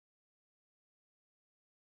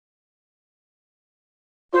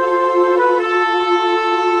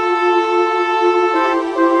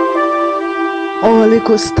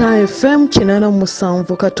Oliko Star FM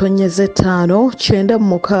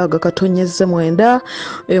 87.5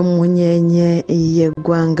 emunyenye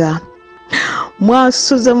yeggwanga.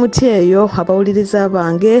 Mwasuze mutyeyo abawuliriza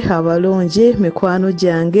bange abalungi mikwano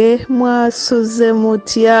gyange mwasuze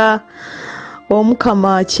mutya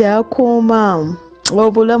omukama kyakuuma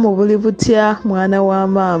obulamu buli butya mwana wa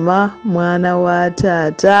maama mwana wa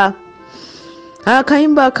taata.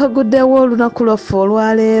 Akayimba akaguddewo olunaku lwaffe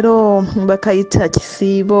olwaleero bakayita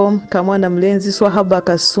kisiibo kamwana mulenzi Swahaba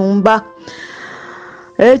Kasumba.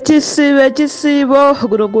 Ekisiibo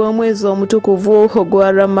guno gw'omwezi omutukuvu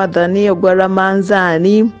ogwa Ramadhani ogwa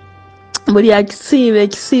Ramanzani. Buli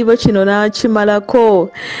ekisiibo kino n'akimalako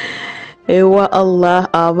ewa Allah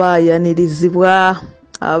aba ayanirizibwa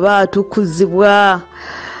aba atukuzibwa.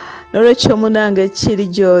 Nolwekyo munange kiri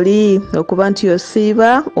gy'oli okuba nti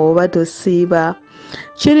osiiba oba tosiiba.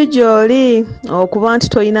 Kiri gy'oli okuba nti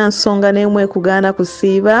toyina nsonga n'emu ekugaana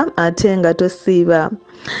kusiiba ate nga tosiiba.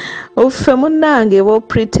 Uffe munange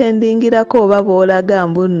b'opretendingirako oba b'olaga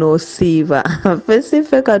mbu nno osiiba. Ffe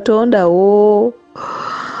siffe Katonda wo.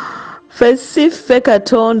 Ffe siffe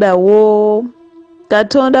Katonda wo.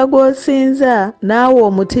 Katonda gw'osinza naawe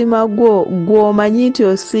omutima gwo gw'omanyi nti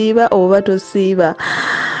osiiba oba tosiiba.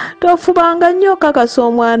 Tofubanga nnyo kakasa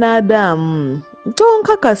omwana Adamu.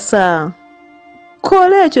 Tonkakasa.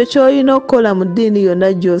 Kola ekyo ky'olina okukola mu ddiini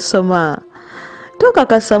yonna gy'osoma.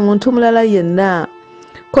 Tokakasa muntu mulala yenna.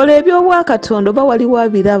 Kola eby'obwakatonda oba waliwo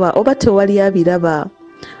abiraba oba tewali abiraba.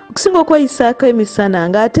 Okusinga okweyisaako emisana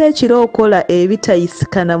ng'ate ekiro okola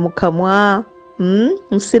ebitayisikana mu kamwa.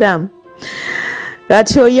 Musiraamu.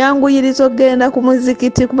 Kati oyanguyiriza ogenda ku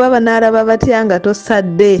muzikiti kuba banaaraba batya nga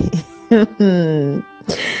tosadde.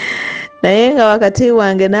 Naye nga wakati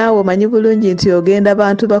wange naawe omanyi bulungi nti ogenda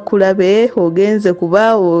bantu bakulabe, ogenze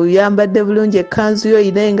kuba oyambadde bulungi ekkanzu yo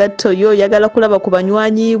oyina engatto yo oyagala kulaba ku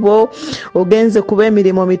banywanyi bo, ogenze kuba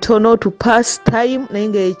emirimu mitono to pass time naye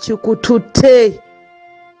ng'ekikututte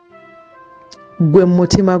gwe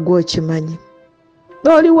mutima gwo kimanyi.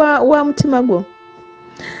 Oli wa mutima gwo.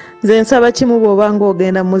 Nze nsaba kimu bw'obanga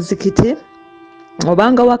ogenda muzikiti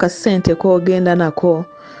obanga wakasente k'ogenda nako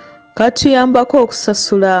katuyambako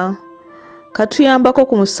okusasula, katuyambako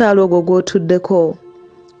ku musaala ogwo gw'otuddeko,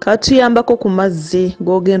 katuyambako ku mazzi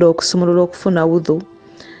g'ogenda okusumulula okufuna wudhu,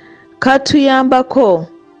 katuyambako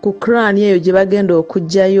ku krani eyo gye bagenda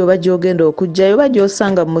okugjayo oba gy'ogenda okugjayo oba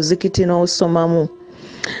gy'osanga mu muzikiti n'osomamu,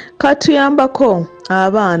 katuyambako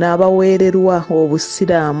abaana abaweererwa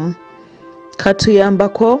obusiraamu,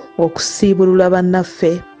 katuyambako okusiibulula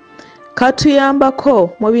bannaffe, katuyambako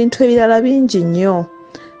mu bintu ebirala bingi nnyo.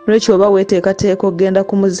 Nolwekyo oba weeteekateeka ogenda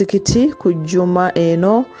ku muzikiti ku jjuma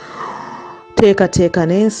eno, teekateeka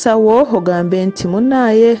n'ensawo ogambe nti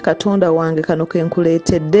munnaaye Katonda wange kano ke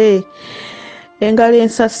nkuleetedde. Engalo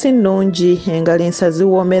ensa si nnungi, engalo ensa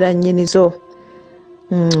ziwoomera nnyinizo.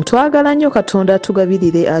 Twagala nnyo Katonda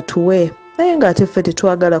atugabirire atuwe naye ng'ate ffe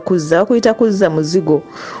tetwagala kuzza okuyita kuzza muzigo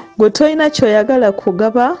gwe tolina ky'oyagala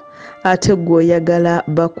kugaba ate gwe oyagala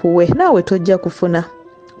bakuwe naawe tojja kufuna.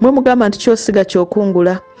 Mwe mugamba nti ky'osiga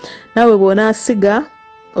ky'okungula, naawe bw'onaasiga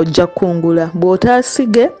ojja kukungula,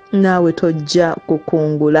 bw'otaasige naawe tojja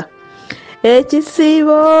kukungula.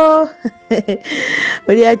 Ekisiibo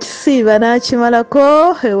buli akisiiba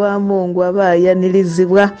n'akimalako ewa Mungu aba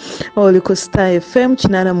ayanirizibwa. Oli ku Star FM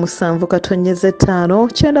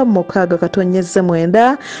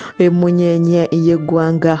 87.5 emunyenye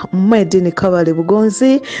yeggwanga. Mwedini Kabale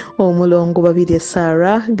Bugonzi omulongo BABIRYE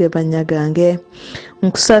Sarah gebanya gange.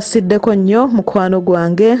 Nkusasiddeko nnyo mukwano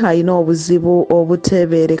gwange alina obuzibu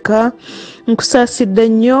obuteebereka. Nkusaasidde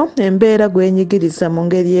nnyo embeera gwenyigiriza mu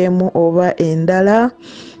ngeri emu oba endala.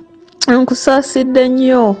 Nkusaasidde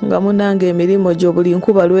nnyo nga munange emirimu gyo buli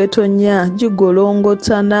nkuba lwetonya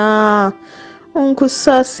gigolongotana.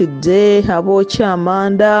 Nkusaasidde abookya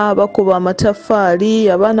amanda, abakuba amataffaali,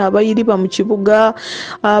 abaana abayiriba mu kibuga,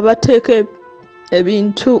 abateeka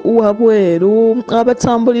ebintu wabweru,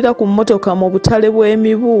 abatambulira ku mmotoka mu butale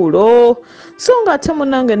bw'emibuulo, so nga ate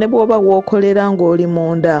munange ne bw'oba w'okolera ng'oli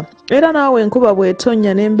munda. Era naawe enkuba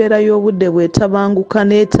bw'etonnya n'embeera y'obudde bw'etabanguka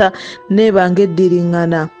n'ebanga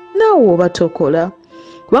eddiriŋŋana, naawe oba tokola.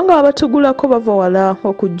 Kubanga abatugulako bava wala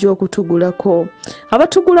okujja okutugulako.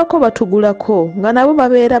 Abatugulako batugulako nga nabo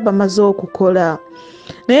babeera bamaze okukola.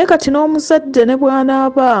 Naye kati n'omuzadde ne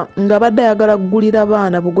bw'anaaba nga badde ayagala kugulira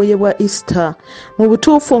baana bugoye bwa Easter, mu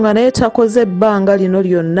butuufu nga naye takoze ebbanga lino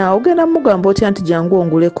lyonna, ogenda mugamba otya nti jangu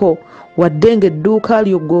onguleko wadde ng'edduuka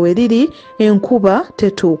lyo ggwe we riri enkuba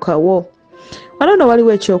tetuukawo. Wano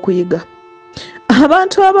waliwo ekyokuyiga.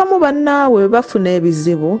 Abantu abamu bannaawe bafuna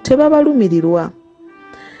ebizibu tebabalumirirwa.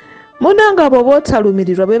 munanga abo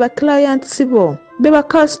bootalumirirwa be ba clients bo be ba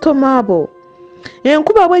customer bo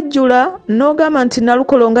enkuba bwejjula n'ogamba nti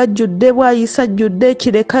nalukolonga ajjudde bwayisa ajjudde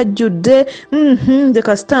kireka ajjudde nze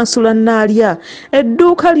kasita nsula naalya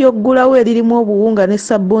edduuka ly'oggulawo eririmu obuwunga ne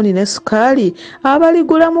sabbuuni ne sukaali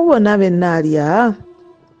abaligulamu bonna be naalya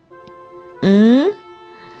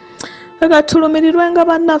Gatulumirirwe nga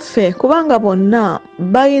bannaffe kubanga bonna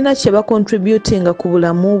balina kye bakontributinga ku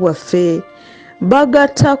bulamu bwaffe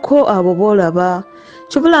bagattako abo boolaba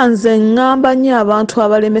kibula nze ngamba nnyo abantu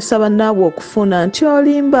abalemesa bannaabwe okufuna nti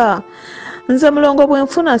olimba nze mulongo bwe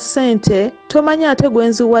nfuna ssente tomanyi ate gwe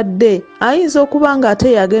nziwadde ayinza okuba nga ate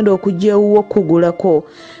yagenda okujja ewuwo okugulako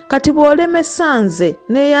kati bw'olemesa nze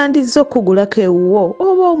neeyandizza okugulako ewuwo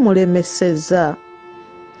oba omulemesezza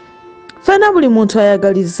fena buli muntu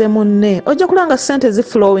ayagalize munne ojja kulanga ssente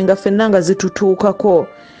ziflowinga fenna nga zitutuukako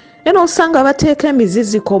eno osanga bateeka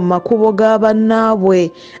emiziziko mu makubo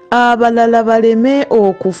g'abannaabwe abalala baleme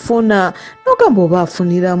okufuna n'ogamba oba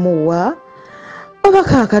afuniramu wa oba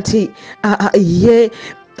kaakati ye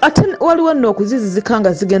ate waliwo nno okuzizizika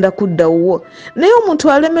nga zigenda kudda wuwo naye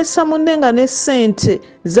omuntu alemesa munne nga ne ssente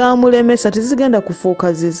z'amulemesa tezigenda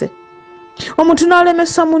kufuuka zize omuntu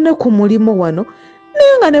n'alemesa munne ku mulimu wano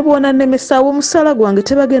naye nga ne bwona nnemesaawo omusala gwange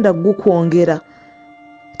tebagenda gukwongera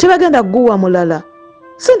tebagenda guwa mulala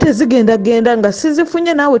sente zigenda genda nga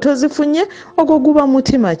sizifunye naawe tozifunye ogwo guba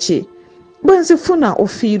mutima ki bwe nzifuna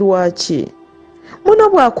ofiirwa ki muno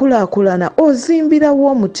bw'akulaakulana ozimbirawo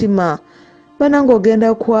omutima bananga ogenda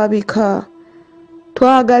kwabika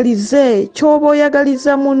twagalize ky'oba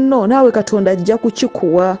oyagaliza munno naawe katonda ajja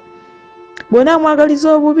kukikuwa bw'onaamwagaliza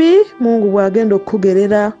obubi Mungu bw'agenda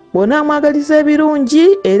okukugerera bw'onaamwagaliza ebirungi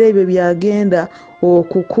era ebyo byagenda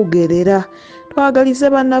okukugerera twagalize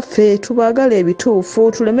bannaffe tubaagala ebituufu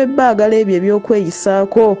tuleme baagala ebyo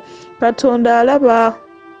ebyokweyisaako katonda alaba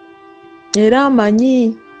era amanyi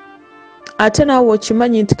ate naawe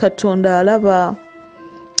okimanyi nti katonda alaba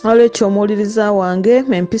olwekyo omuwuliriza wange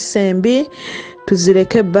empisa embi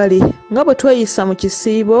tuzireke ebbali nga bwe tweyisa mu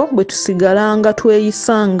kisiibo bwe tusigalanga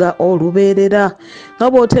tweyisanga olubeerera nga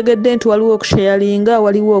bw'otegedde nti waliwo okusheyalinga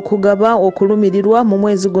waliwo okugaba okulumirirwa mu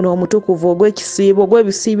mwezi guno omutukuvu ogw'ekisiibo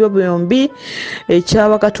gw'ebisiibo byombi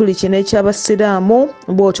eky'abakatuliki n'eky'abasiraamu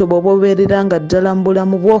bw'otyo bw'oba obeereranga ddala mu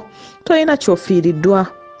bulamu bwo tolina kyofiiriddwa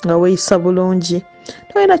nga weeyisa bulungi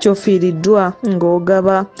tolina kyofiiriddwa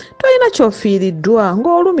ng'ogaba tolina kyofiiriddwa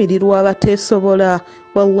ng'olumirirwa abateesobola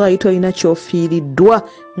wallahi tolina kyofiiriddwa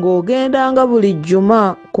ng'ogendanga buli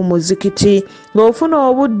jjuma ku muzikiti ng'ofuna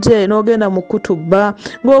obudde n'ogenda mu kutuba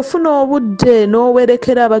ng'ofuna obudde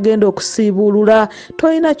n'owerekera abagenda okusiibulula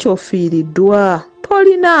tolina kyofiiriddwa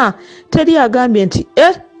tolina teri agambye nti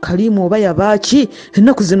kalimu oba yabaaki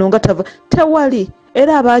ennaku zino nga tava tewali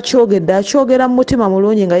era abakyogedde akyogera mu mutima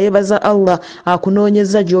mulungi nga yeebaza Allah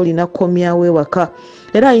akunoonyeza gy'olina kukomyawo ewaka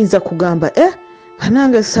era ayinza kugamba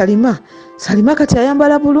banange Salima kati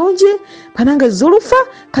ayambala bulungi banange Zulufa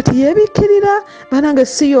kati yeebikkirira banange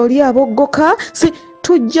si yoli aboggoka si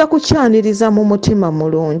tujja kukyaniriza mu mutima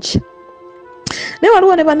mulungi naye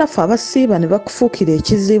waliwo ne bannaffe abasiiba ne bakufuukira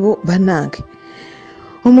ekizibu banange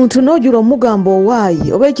omuntu n'ojula omugamba owaayi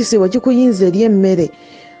oba ekisiibo kikuyinza eri emmere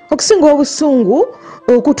okusinga obusungu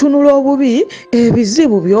okutunula obubi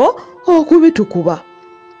ebizibu byo okubitukuba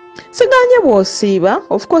siganye bw'osiiba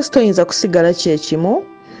of course toyinza kusigala kyekimu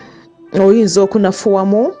oyinza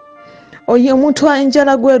okunafuwamu oyo omuntu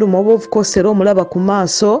enjala gweruma oba of course era omulaba ku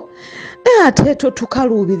maaso ate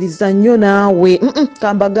totukaluubiriza nnyo naawe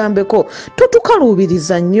kambagambeko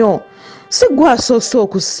totukaluubiriza nnyo si gwe asoose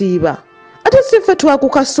okusiiba ate siffe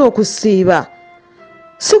twakukasa okusiiba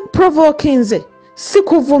si provokinze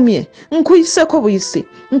sikuvumye nkuyiseko buyisi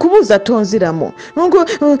nkubuuza tonziramu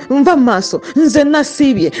nva maaso nze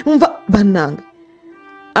nasiibye nva bannange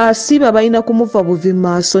asiiba balina kumuva buvi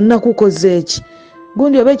maaso nakukoze eki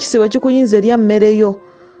gundi oba ekisibo kikuyinza erya mmereyo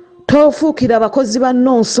tofuukira abakozi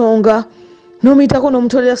banno nsonga n'omuyitako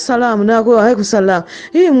n'omutolera salaamu naku salaamu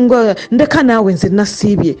ndeka naawe nze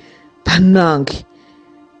nasiibye bannange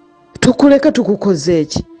tukuleke tukukoze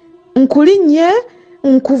eki nkulinnye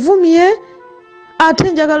nkuvumye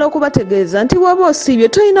ate njagala okubategeeza nti waba osiibye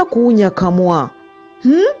tolina kuwunya kamwa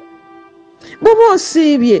bw'oba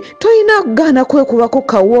osiibye tolina kugaana kwekubako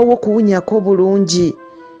kawoowo kuwunyako bulungi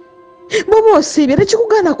bw'oba osiibye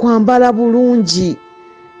tekikugaana kwambala bulungi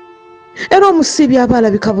era omusiibye aba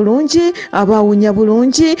alabika bulungi aba awunya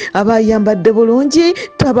bulungi aba ayambadde bulungi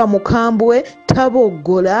taba mukambwe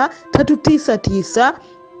taboggola tatutiisatiisa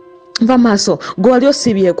nva maaso gwe wali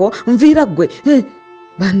osiibyeko nviira ggwe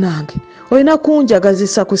bannange olina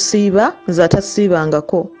kunjagazisa kusiiba nze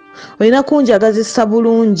atasiibangako olina kunjagazisa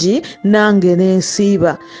bulungi nange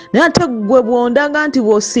nensiiba naye ate gwe bwondaga nti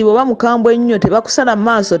bw'osiiba oba mukambwe ennyo tebakusala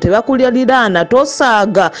maaso tebakuliraana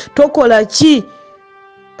tosaaga tokola ki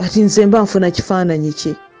ati nze mba nfuna kifaananyi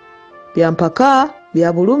ki bya mpaka bya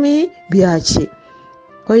bulumi byaki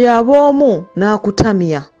oyo ab'omu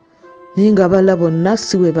n'akutamya naye nga bala bonna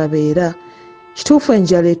si we babeera kituufu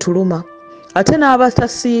enjala etuluma ate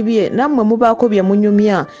n'abatasiibye nammwe mubaako bye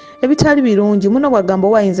munyumya ebitali birungi muno bwagamba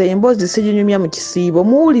owayinza emboozi siginyumya mu kisiibo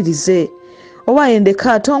muwulirize owaye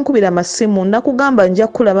ndeka tonkubira amasimu nakugamba nja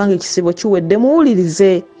kulaba nga ekisiibo kiwedde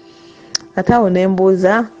muwulirize ate awo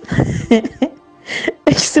nembuuza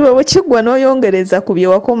ekisiibo bwe kiggwa n'oyongereza ku bye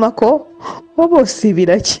wakomako oba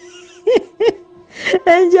osiibira ki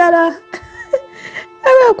enjala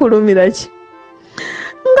aba kulumira ki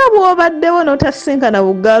nga bw'obaddewo n'otasinkana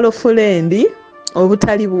bugaalo fulendi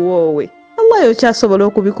obutali buwoowe Allah yokyasobola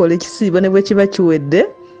okubikola ekisiibo ne bwe kiba kiwedde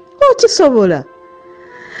okisobola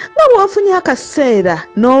nga bw'ofunye akaseera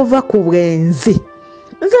n'ova ku bwenzi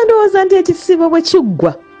nze ndowooza nti ekisiibo bwe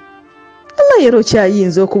kiggwa Allah yero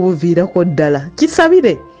kyayinza okubuviirako ddala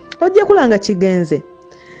kisabire ojja kulanga kigenze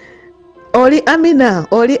oli Amina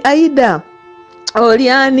oli Aida oli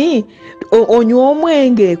ani onywa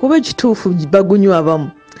omwenge kuba ekituufu bagunywa abamu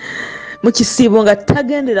mu kisiibo nga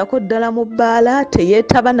tagenderako ddala mu bbaala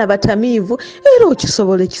teyeetaba na batamiivu era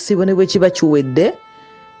okisobola ekisiibo ne bwe kiba kiwedde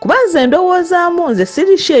kuba nze ndowoozaamu nze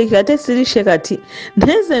siri sheeki ate siri sheekati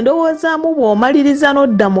naye nze ndowoozaamu bw'omaliriza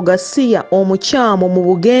n'odda mu gasiya omukyamu mu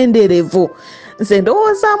bugenderevu nze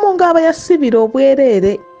ndowoozaamu ng'aba yasibira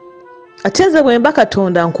obwereere ate nze bwe mba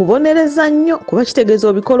Katonda nkubonereza nnyo kuba kitegeeza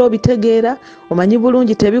obikola obitegeera omanyi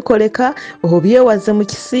bulungi tebikoleka obyewaze mu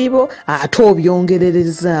kisiibo ate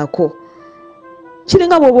obyongererezaako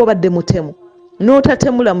kiringa bw'oba obadde mutemu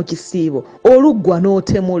n'otatemula mu kisiibo oluggwa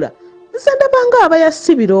n'otemula nze ndaba ng'aba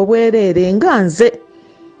yasibira obwereere nga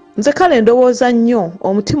nze kale ndowooza nnyo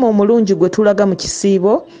omutima omulungi gwe tulaga mu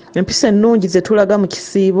kisiibo empisa ennungi ze tulaga mu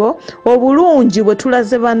kisiibo obulungi bwe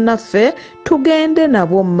tulaze bannaffe tugende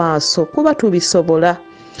nabwo mu maaso kuba tubisobola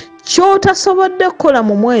ky'otasobodde kukola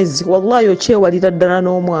mu mwezi wallahi okyewalira ddala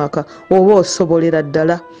n'omwaka oba osobolera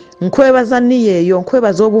ddala nkwebaza nniyo eyo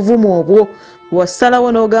nkwebaza obuvumu obwo wasalawo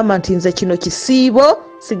n'ogamba nti nze kino kisiibo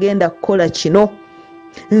sigenda kukola kino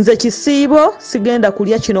nze kisiibo sigenda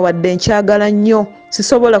kulya kino wadde nkyagala nnyo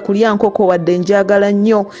sisobola kulya nkoko wadde njagala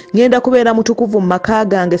nnyo ngenda kubeera mutukuvu mu maka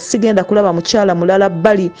gange sigenda kulaba mukyala mulala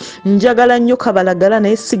bbali njagala nnyo kabalagala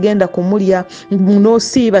naye sigenda kumulya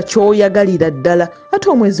n'osiiba ky'oyagalira ddala ate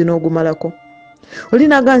omwezi n'ogumalako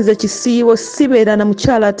olinaga nze kisiibo sibeera na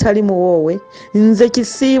mukyala atali muwoowe nze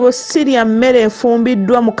kisiibo sirya mmere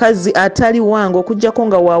efumbiddwa mukazi atali wange okuggyako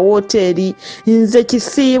nga wa wooteeri nze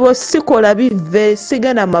kisiibo sikola bivve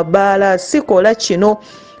sigenda mabaala sikola kino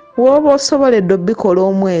wooba osoboledde obikola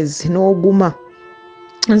omwezi n'oguma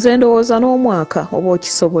nze ndowooza n'omwaka oba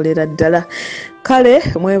okisobolera ddala kale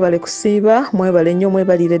mwebale kusiiba mwebale nnyo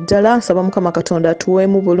mwebalire ddala nsaba Mukama Katonda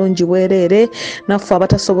atuweemu bulungi bwereere naffe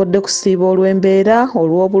abatasobodde kusiiba olw'embeera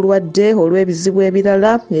olw'obulwadde olw'ebizibu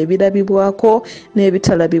ebirala ebirabibwako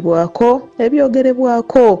n'ebitalabibwako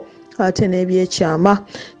ebyogerebwako ate n'ebyekyama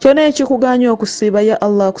kyonna ekikuganya okusiiba ya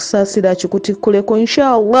Allah akusaasira kikutikkuleko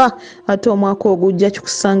inshallah ate omwaka ogujja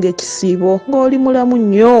kikusanga ekisiibo ng'oli mulamu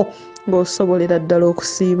nnyo ng'osobolera ddala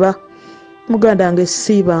okusiiba muganda nga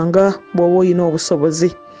siibanga bw'oba olina obusobozi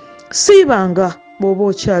siibanga bw'oba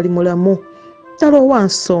okyali mulamu ddala owa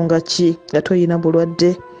nsonga ki nga toyina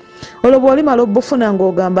bulwadde olwo bw'olimala obufuna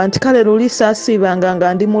ng'ogamba nti kale luli saasiibanga nga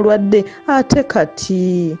ndi mulwadde ate kati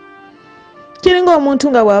kiringa omuntu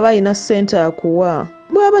nga bw'aba alina ssente akuwa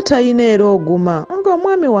bw'aba talina era oguma nga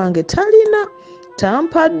omwami wange talina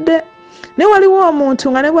tampadde ne waliwo omuntu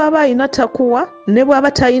nga ne bw'aba alina takuwa ne bw'aba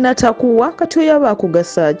talina takuwa kati oyo aba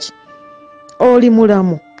akugasa ki oli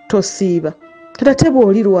mulamu tosiiba ate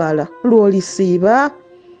bw'oli lwala lw'olisiiba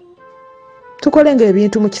tukolenga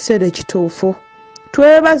ebintu mu kiseera ekituufu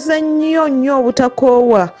twebaze nnyo nnyo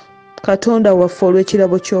obutakoowa Katonda waffe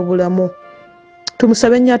olw'ekirabo ky'obulamu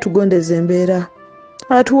tumusabe nnyo atugondeze embeera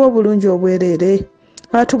atuwa obulungi obwereere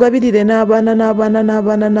atugabirire n'abaana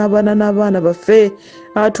baffe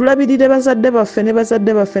atulabirire bazadde baffe ne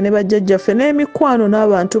bazadde baffe ne bajjajjaffe n'emikwano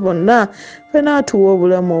n'abantu bonna ffena atuwa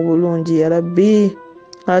obulamu obulungi ya Rabbi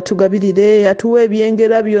atugabirire atuwa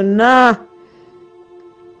ebyengera byonna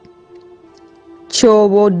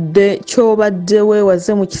ky'obadde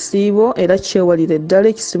weewaze mu kisiibo era kyewalire ddala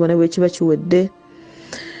ekisiibo ne bwe kiba kiwedde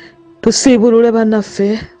tusiibulule bannaffe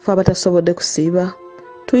fe abatasobodde kusiiba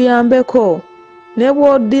tuyambeko ne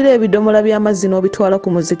bw'oddira ebidomola by'amazzi n'obitwala ku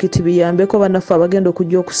muzikiti biyambeko bannaffe abagenda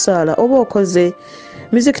okujja okusaala oba okoze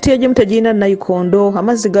Mizikiti egimu tegirina nayikondo,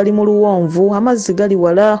 amazzi gali mu luwonvu, amazzi gali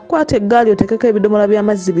wala. Kwata eggaali otekeko ebidomola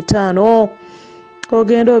by'amazzi 5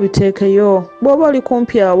 ogenda obiteekeyo. Bw'oba oli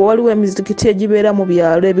kumpi awo waliwo emizikiti egibeera mu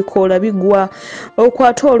byalo ebikoola bigwa.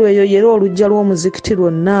 Okwata olweyo yera olujja lw'omuzikiti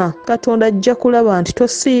lwonna. Katonda ajja kulaba nti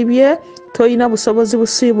tosiibye, toyina busobozi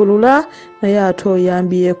busiibulula, naye ate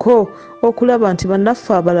oyambyeko okulaba nti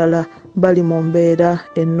bannaffe abalala bali mu mbeera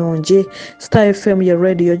ennungi. Star FM ya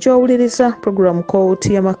radio gy'owuliriza programu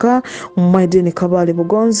KOOTI YAMAKA Mwaidini Kabali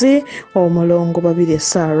Bugonzi omulongo BABIRYE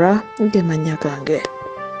Sarah ngemanya gange.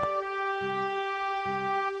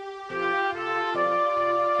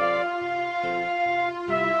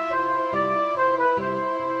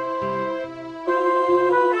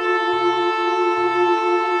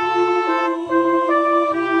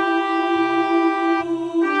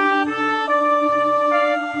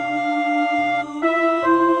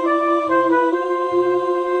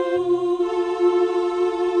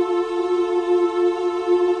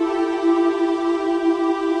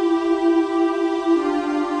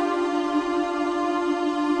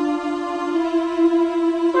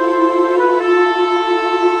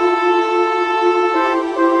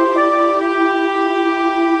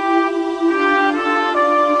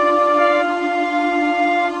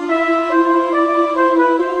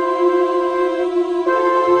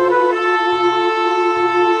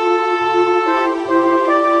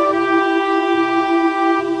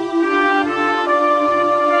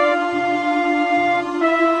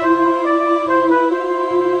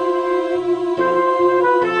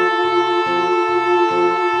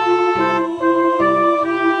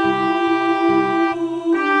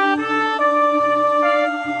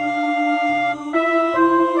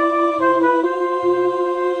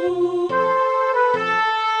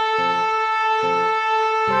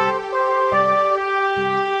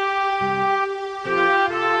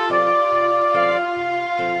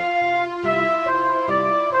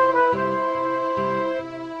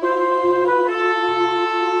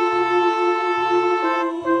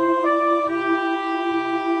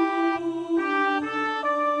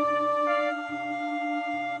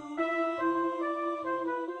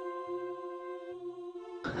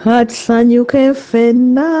 Katusanyuke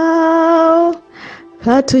ffenna,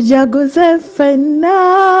 katujaguze ffenna,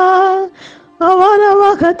 abaana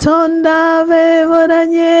ba Katonda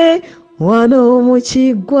beebolanye wano mu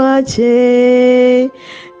kiggwa kye.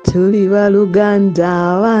 Tuli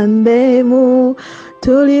baluganda bandemu,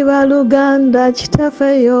 tuli baluganda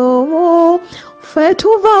kitaffe y'omu, ffe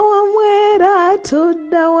tuva wamu era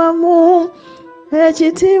tudda wamu,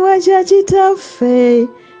 ekitiibwa kya kitaffe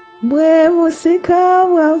bwe busika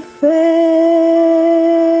bwaffe.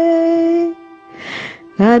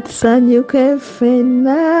 Katusanyuke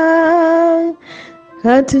ffenna,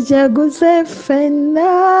 katujaguze ffenna,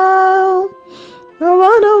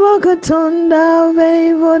 abaana ba Katonda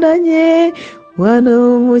beebolanye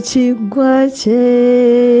wano mu kiggwa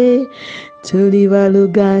kye. Tuli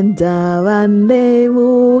baluganda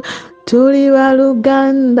bandemu, tuli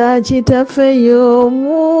baluganda kitaffe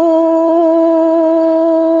y'omu,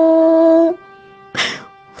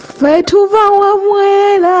 ffe tuva wamu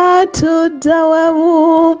era tudda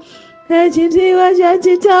wamu, ekitiibwa kya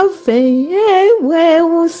kitaffe bwe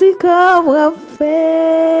busika bwaffe.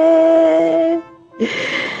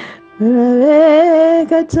 Olabe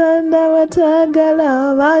Katonda bw'ataagala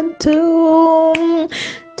abantu,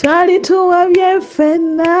 twali tuwabye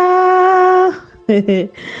ffenna.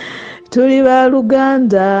 Tuli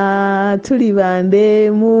baluganda, tuli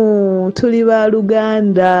bandemu, tuli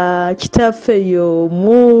baluganda kitaffe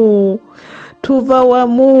y'omu, tuva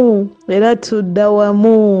wamu era tudda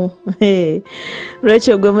wamu.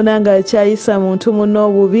 Lwekyo gwe munanga akyayisa muntu muno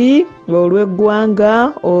obubi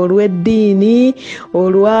olw'eggwanga, olw'eddiini,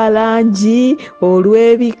 olwa langi,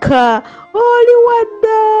 olw'ebika, oli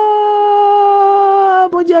wadda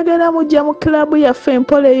mujagala mujja mu kilabu yaffe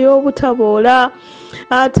empola ey'obutaboola.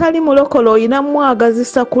 Atali mulokole oyina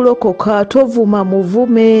mwagazisa kulokoka, tovuma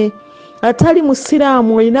muvume. Atali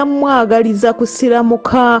musiraamu oyina mwagaliza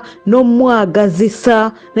kusiramuka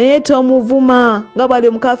n'omwagazisa, naye tomuvuma nga bali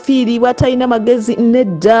mukafiiri bwatalina magezi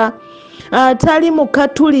nedda. Atali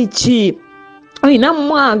mukatuliki oyina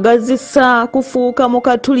mwagazisa kufuuka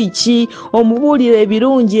mukatuliki, omubuulira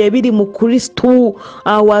ebirungi ebiri mu Kristu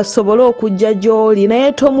awo asobole okujja gy'oli,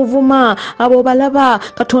 naye tomuvuma. Abo balaba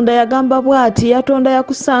Katonda yagamba bw'ati, yatonda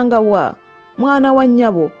yakusangawa mwana wa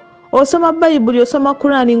nnyabo, osoma Bayibuli, osoma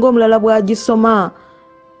Kurani ng'omulala bw'agisoma.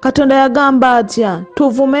 Katonda yagamba atya,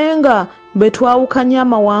 tuvumenga betwawukanya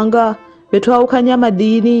amawanga, betwawukanya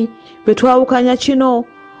amadiini, betwawukanya kino.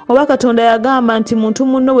 oba Katonda yagamba nti muntu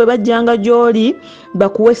munno bwe bajjanga gy'oli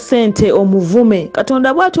bakuwe ssente omuvume.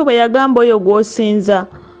 Katonda bw'atyo bwe yagamba oyo gw'osinza.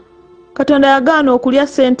 Katonda yagaana okulya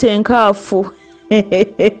ssente enkaafu.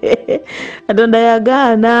 Katonda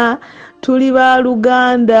yagaana. Tuli ba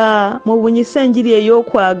Luganda, mubunyise enjiri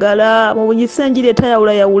ey'okwagala, mubunyise enjiri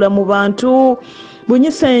etayawulayawula mu bantu,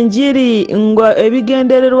 bunyise enjiri nga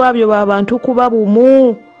ebigendererwa byo b'abantu kuba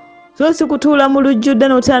bumu. So si kutuula mu lujjudde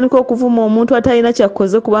n'otandika okuvuma omuntu atalina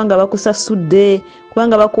kyakkoze kubanga bakusasudde,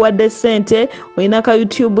 kubanga bakuwadde ssente, olina ka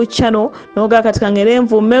YouTube channel n'ogaa kati kangere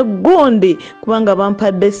envume gundi kubanga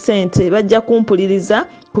bampadde ssente, bajja kumpuliriza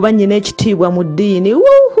kuba nnyina ekitiibwa mu ddiini.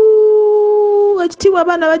 Ekitiibwa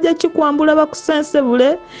abaana bajja kikwambula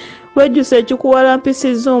bakusensebule, wejjusa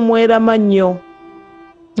ekikuwalampisizza omwera mannyo.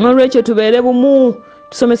 Olwekyo tubeere bumu,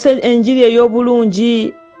 tusomese enjiri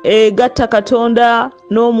ey'obulungi egatta Katonda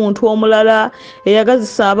n'omuntu omulala,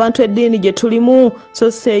 eyagazisa abantu eddiini gye tulimu,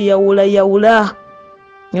 so seeyawulayawula.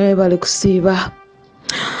 Bale kusiiba.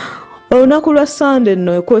 Olunaku lwa Sande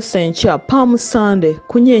nno ekoosa enkya, Palm Sunday,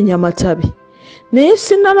 kunyeenya matabi. Naye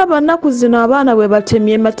sinnalaba nnaku zino abaana bwe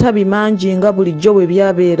batemye matabi mangi nga bulijjo bwe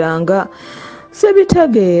byabeeranga.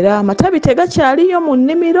 Sebitegeera, amatabi tegakyaliyo mu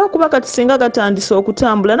nnimiro kuba kati singa gatandise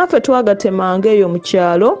okutambula naffe twagatemanga eyo mu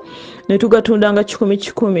kyalo ne tugatundanga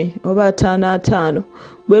 10 oba 5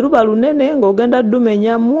 bwe luba lunene ng'ogenda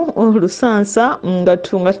ddumenyamu olusansa nga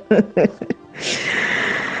tunga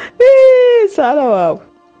saala waabwe.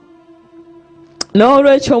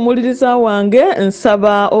 N'olwekyo omuliriza wange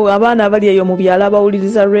nsaba abaana abali eyo mu byalo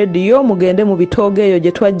abawuliriza radio mugende mu bitoogo eyo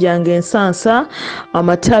gye twajjanga ensansa,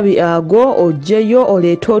 amatabi ago ojjeyo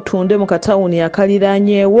oleete otunde mu katawuni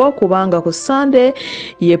akaliraanyeewo kubanga ku Sunday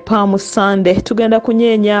ye Palm Sunday. Tugenda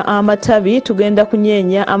kunyeenya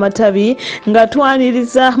amatabi nga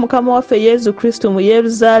twaniriza Mukama waffe Yesu Kristo mu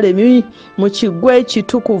Yerusaalemi mu kiggwa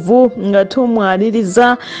ekitukuvu nga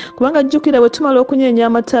tumwaniriza kubanga jjukira bwe tumala okunyeenya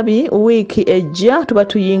amatabi wiiki ejja tuba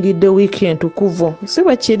tuyingidde wiiki entukuvu. Si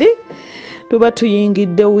bwe kiri? Tuba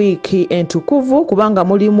tuyingidde wiiki entukuvu kubanga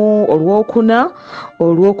mulimu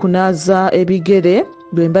olw'okunaaza ebigere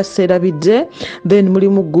lwe mbaseerabidde, then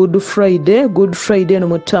mulimu Good Friday no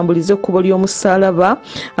mutambulize ekkubo ly'omusaalaba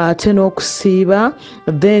ate n'okusiiba,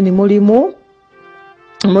 then mulimu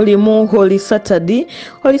Holy Saturday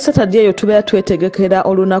eyo tubeera twetegekera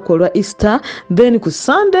olunaku olwa Easter, then ku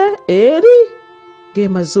Sunday eri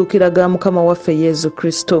gemazuukira ga Mukama waffe Yesu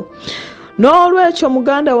Kristo. N'olwekyo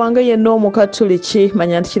muganda wange yenna omukatuliki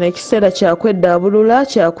manya nti kino ekiseera kyakweddabulula,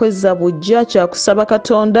 kyakwezza bujja, kyakusaba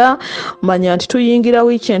Katonda. Manya nti tuyingira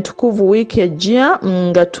wiiki entukuvu wiiki ejja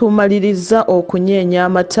nga tumaliriza okunyeenya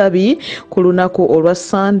amatabi ku lunaku olwa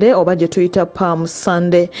Sunday oba gye tuyita Palm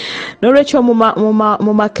Sunday. N'olwekyo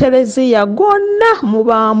mu makereziya gonna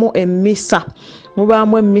mubaamu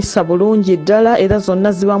emmisa bulungi ddala era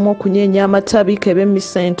zonna zibamu okunyeenya amatabi, kebe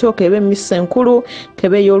emmisa ento, kebe emmisa enkulu,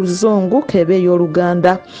 kebe ey'oluzungu, kebe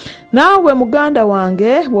ey'oluganda. Naawe muganda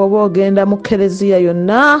wange bw'oba ogenda mu kereziya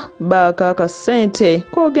yonna baaka akasente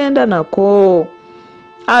k'ogenda nako.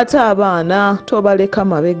 Ate abaana tobaleka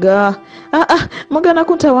mabega. Mugenda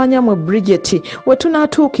kuntawaanya mu Bridget we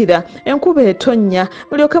tunaatuukira enkuba etonnya,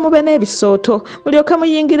 mulyoke mube n'ebisooto, mulyoke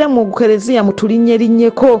muyingire mu kereziya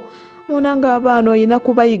mutulinnyelinnyeko. Munanga abaana oyina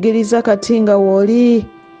kubayigiriza kati nga wooli.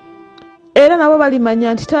 Era nabo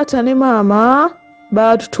balimanya nti taata ne maama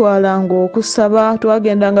baatutwalanga okusaba,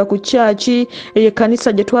 twagendanga ku chaachi, eyo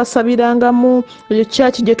ekkanisa gye twasabirangamu, eyo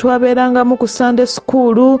chaachi gye twabeerangamu ku Sunday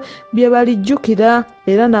school, bye balijjukira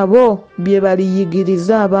era nabo bye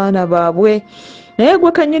baliyigiriza abaana baabwe. Naye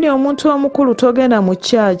gwe kennyini omuntu omukulu togenda mu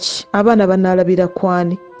chaachi, abaana banaalabira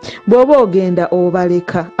kwani? Bw'oba ogenda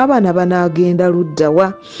obaleka, abaana banaagenda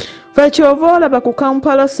luddawa? Fakyova olaba ku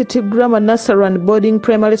Kampala City Grammar Nursery and Boarding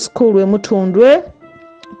Primary School we Mutundwe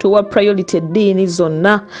tuwa priority eddiini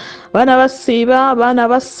zonna. Abaana basiiba, abaana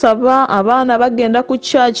basaba, abaana bagenda ku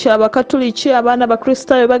church, abakatuliki, abaana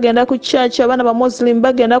bakristaayo bagenda ku church, abaana ba Muslim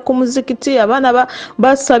bagenda ku muzikiti, abaana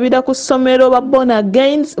basabira ku ssomero ba born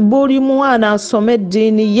again. Buli mwana asome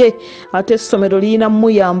eddiini ye ate essomero lirina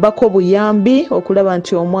muyambako buyambi okulaba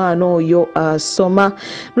nti omwana oyo asoma.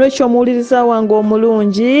 Lwekyo omuwuliriza wange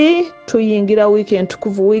omulungi, tuyingira wiiki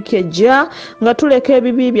entukuvu wiiki ejja nga tuleka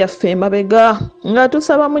ebibi byaffe emabega, nga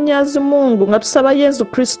tusaba Munyazi Mungu, nga tusaba Yesu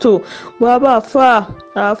Kristo bw'aba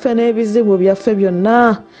afe n'ebizibu byaffe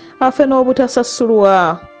byonna, afe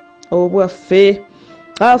n'obutasasulwa obwaffe,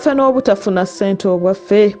 afe n'obutafuna ssente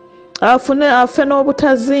obwaffe, afe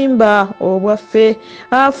n'obutazimba obwaffe,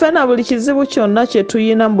 afe na buli kizibu kyonna kye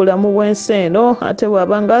tuyina mu bulamu bw'ensi eno, ate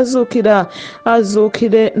bw'abanga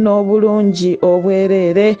azuukire n'obulungi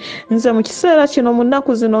obwereere. Nze mu kiseera kino mu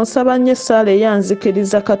nnaku zino nsaba nnyo essaala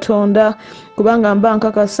eyanzikiriza Katonda, kubanga mba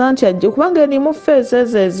nkakasa nti ajja kubanga erimu ffeeza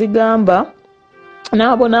ezo ezigamba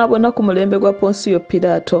n'abonaabona ku mulembe gwa Ponsiyo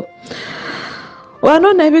Piraato.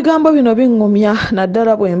 Wano n'ebigambo bino biŋŋumya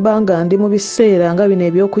naddala bwe mba nga ndi mu biseera nga bino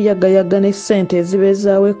eby'okuyagayaga n'essente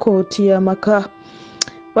ezibeezaawo ekkooti y'amaka.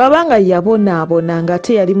 Bw'abanga yabonaabona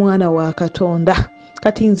ng'ate yali mwana wa Katonda,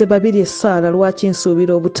 kati nze Babirye Saala lwaki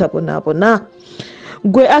nsuubira obutabonaabona?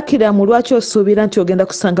 Gwe Akiramu lwaki osuubira nti ogenda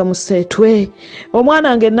kusanga museetwe?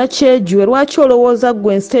 Omwana nge Nakyejwe lwaki olowooza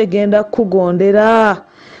gwe ensi egenda kukugondera?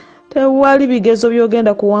 Tewali bigezo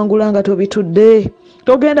by'ogenda kuwangula nga tobitudde.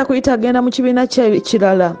 Togenda kuyita genda mu kibiina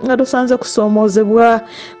kirala nga tosanze kusoomoozebwa.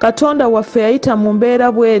 Katonda waffe yayita mu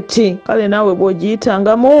mbeera bw'eti, kale naawe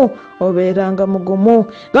bw'ogiyitangamu obeeranga mugumu.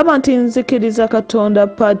 Gamba nti nzikiriza Katonda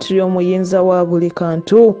Patri omuyinza wa buli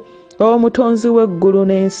kantu, omutonzi w'eggulu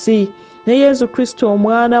n'ensi, ne Yesu Kristo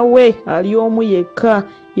omwana we ali omu yekka,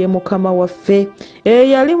 ye Mukama waffe,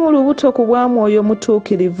 eyali mu lubuto ku bwa Mwoyo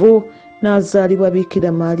Omutuukirivu, n'azaalibwa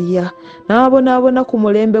Bikira Mariya, n'abonaabona ku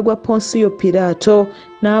mulembe gwa Ponsiyo Piraato,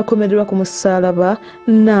 n'akomererwa ku musaalaba,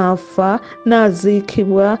 n'afa,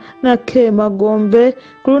 n'aziikibwa, n'akka emagombe,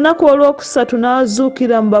 ku lunaku olwokusatu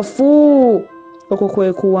n'azuukira mu bafu. Okwo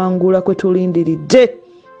kwe kuwangula kwe tulindiridde.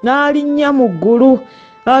 N'alinnya mu ggulu,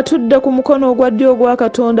 atudde ku mukono ogwa ddyo ogwa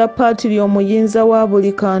Katonda Patiri omuyinza wa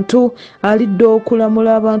buli kantu, alidde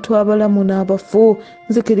okulamula abantu abalamu n'abafu.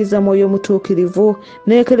 Nzikiriza Mwoyo Omutuukirivu,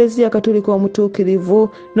 n'Eklezia Katolika omutuukirivu,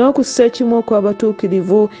 n'okussa ekimu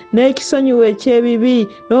okw'abatuukirivu, n'ekisonyiwo eky'ebibi,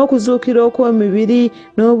 n'okuzuukira okw'emibiri,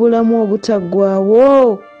 n'obulamu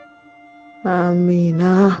obutaggwaawo.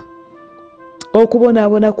 Amiina.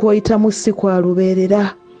 Okubonaabona kw'oyitamu si kwa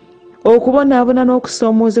lubeerera. Okubonaabona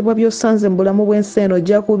n'okusoomoozebwa by'osanze mu bulamu bw'ensi eno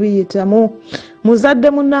ojja kubiyitamu. Muzadde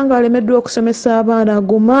munnange alemeddwa okusomesa abaana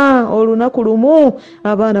guma, olunaku lumu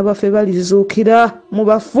abaana baffe balizuukira mu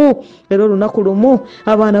bafu, era olunaku lumu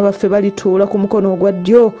abaana baffe balituula ku mukono ogwa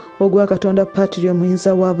ddyo ogwa Katonda Patiri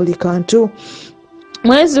omuyinza wa buli kantu.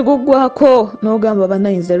 Mwezi guggwako n'ogamba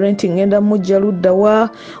bannayinza renti ngenda mujja ludda wa,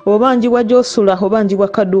 obanjibwa gy'osula, obanjibwa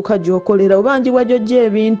kadduuka gy'okolera, obanjibwa gy'ojja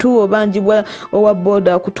ebintu, obanjibwa owa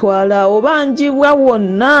booda akutwala, obanjibwa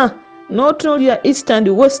wonna. N'otunuulira east and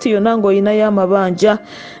west yonna ng'olinayo amabanja,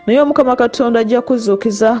 naye Omukama Katonda ajja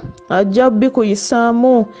kuzuukiza, ajja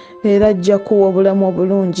bikuyisaamu, era ajja kuwa obulamu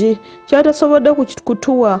obulungi. Kyatasobodde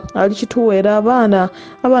kutuwa alikituweera abaana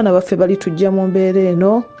baffe balitujja mu mbeera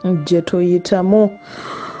eno gye tuyitamu.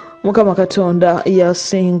 Mukama Katonda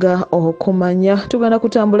yasinga okumanya. Tugenda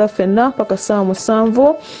kutambula ffenna paka saa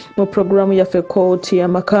 7 mu programu yaffe KOOTI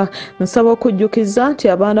y'amaka. Nsaba okujjukiza nti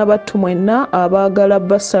abaana battu mwenna abaagala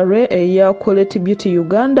basare eya Quality Beauty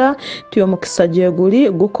Uganda ti omukisa gye guli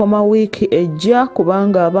gukoma wiiki ejja,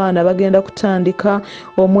 kubanga abaana bagenda kutandika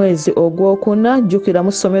omwezi ogwokuna. Jjukira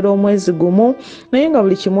musomero omwezi gumu, naye nga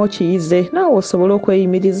buli kimu okiyize. Naawe osobola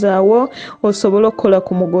okweyimirizaawo, osobola okukola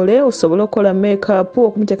ku mugole, osobola okukola make-up,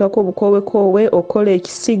 okumuteekako obukoowe, okola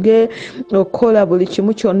ekisige, okola buli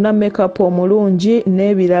kimu kyonna make-up omulungi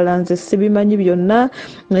n'ebirala. Nze sibimanyi byonna,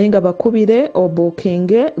 naye nga bakubire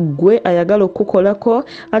obuukinge gwe ayagala okukolako,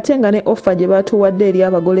 ate nga ne offer gye batuwadde eri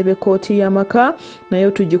abagole be KOOTI y'amaka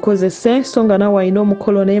naye tugikozese, so nga nawe alina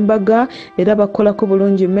omukolo n'embaga era bakolako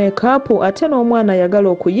bulungi make-up. Ate n'omwana ayagala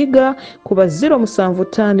okuyiga kuba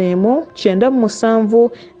 075 97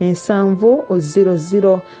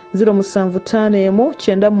 700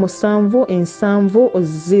 075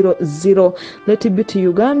 97 Let Beauty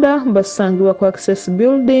Uganda basangibwa ku Access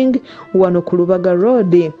Building wano ku Lubaga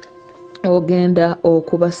Road, ogenda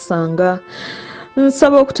okubasanga.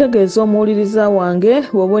 Nsaba okutegeeza omuwuliriza wange,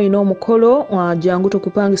 bw'oba olina omukolo jangu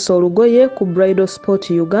tukupangisa olugoye ku Bridal Sport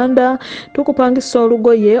Uganda. Tukupangisa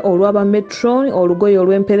olugoye olw'aba metron, olugoye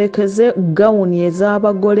olw'emperekeze, gawuni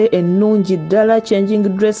ez'abagole ennungi ddala, changing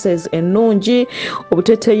dresses ennungi,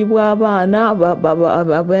 obuteteeyi bw'abaana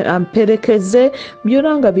amperekeze,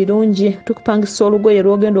 byonna nga birungi. Tukupangisa olugoye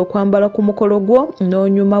lw'ogenda okwambala ku mukolo gwo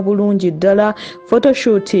n'onyuma bulungi ddala.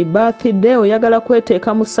 Photoshoot, birthday, oyagala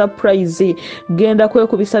kweteeka mu surprise, genda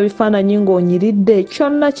kwekubisa bifaananyi ng'onyiridde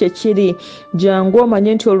kyonna kye kiri jangu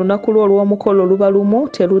omanye nti olunaku lwo olw'omukolo luba lumu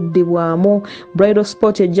teruddibwamu. Bridal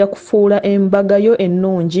Sport ejja kufuula embaga yo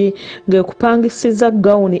ennungi ng'ekupangisiza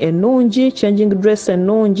gawuni ennungi, changing dress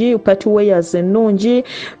ennungi, party wears ennungi,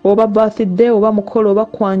 oba birthday oba mukolo oba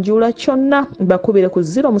kwanjula kyonna bakubire ku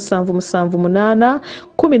 0778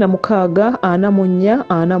 16 44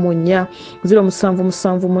 44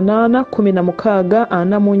 0778 16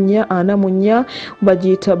 44 44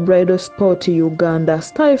 bagiyita Bridal Sport Uganda.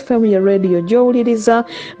 Star FM ya radio gy'owuliriza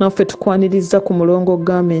naffe tukwaniriza ku mulongo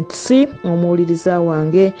Garments omuwuliriza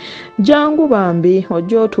wange. Jangu bambi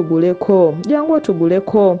ojja otuguleko, jangu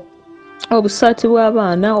otuguleko obusaati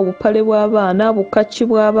bw'abaana, obupale bw'abaana, bukakki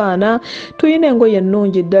bw'abaana, tuyina engoye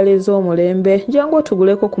ennungi ddala ez'omulembe. Jangu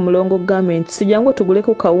otuguleko ku mulongo Garments, jangu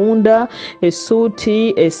otuguleko kawunda,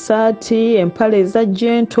 essuuti, essaati, empale eza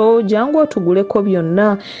gento, jangu otuguleko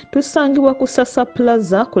byonna. Tusangibwa ku Sasa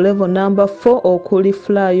Plaza ku level number 4 okuli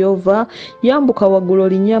flyover, yambuka waggulu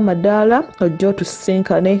olinnya amadaala ojja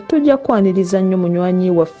otusinkane. Tujja kwaniriza nnyo munywanyi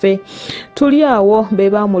waffe. Tuli awo be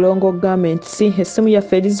ba mulongo Garments. Essimu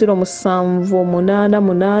yaffe eri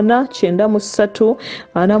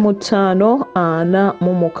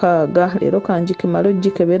 0788434546. Leero kanjikimala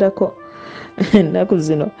ogikeberako ennaku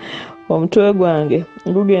zino omutwe gwange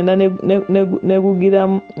gugenda ne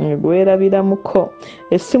gugiramu gwerabiramuko.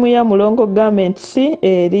 Essimu ya mulongo Garments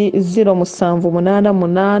eri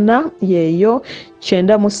 0788 yeeyo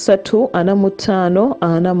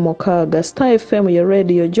 934546. Star FM ya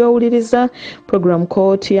radio gy'owuliriza program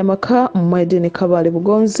KOOTI YAMAKA Mwede ne Kabale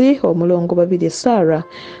Bugonzi omulongo BABIRYE Sarah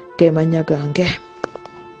ge manya gange.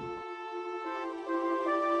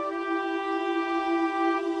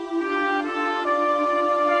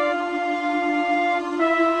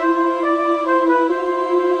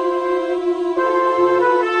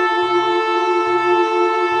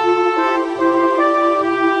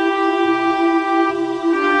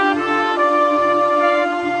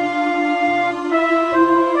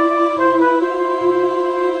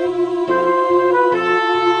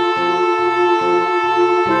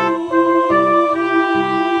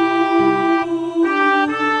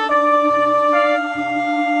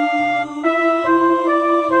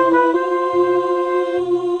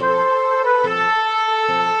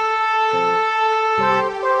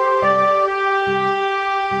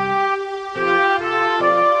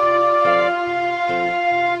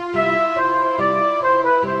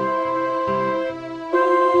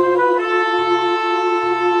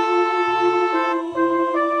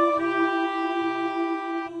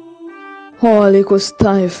 Oli ku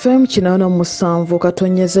Star FM 87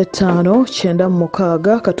 katonyeze 5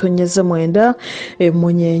 96 katonyeze 9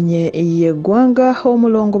 emunyenye yeggwanga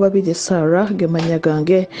omulongo BABIRYE Sarah ge manya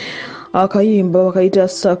gange. Akayimba bakayita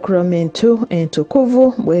Sacramento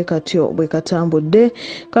entukuvu bwe katyo bwe katambudde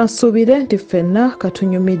kansubire nti ffenna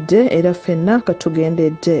katunyumidde era ffenna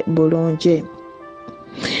katugendedde bulungi.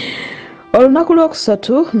 Olunaku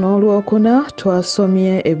lwokusatu n'olwokuna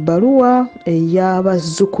twasomye ebbaluwa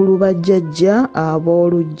ey'abazzukulu ba Jajja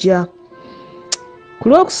ab'olujja. Ku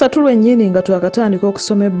lwokusatu lwennyini nga twakatandika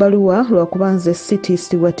okusoma ebbaluwa lwakuba nze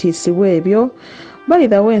sitiisibwatiisibwa ebyo,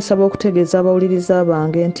 balirawo ensaba okutegeeza abawuliriza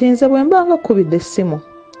bange nti nze bwe mbanga kkubidde essimu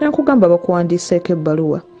enkugamba bakuwandiiseeko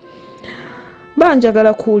ebbaluwa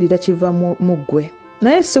banjagala kuwulira kiva mu ggwe,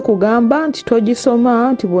 naye si kugamba nti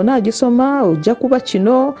togisoma nti bw'ona agisoma ojja kuba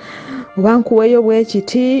kino oba nkuweeyo bwe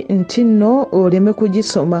kiti nti nno oleme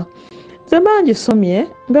kugisoma. Nze bangisomye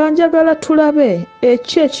nga njagala tulabe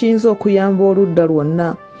ekiyinza okuyamba oludda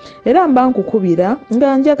lwonna, era mba nkukubira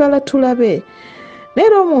nga njagala tulabe. Naye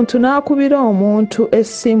omuntu n'akubira omuntu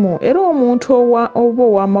essimu era omuntu oba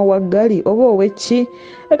ow'amawaggali oba ow'eki,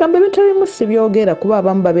 egamba ebintu ebimu si byogera kuba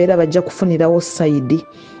abamu babeera bajja kufunirawo sayidi.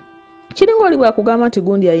 Kiringa oli bwakugamba nti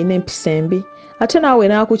gundi alina empisa embi ate naawe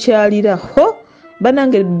n'akukyalira ho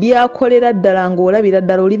banange byakolera ddala ng'olabira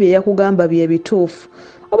ddala oli bye yakugamba bye bituufu,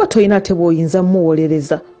 oba toyina ate bw'oyinza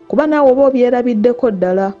muwolereza kuba naawe oba obyerabiddeko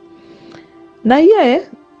ddala. Naye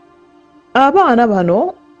abaana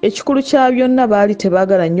bano ekikulu kya byonna baali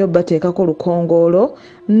tebaagala nnyo bateekako lukongoolo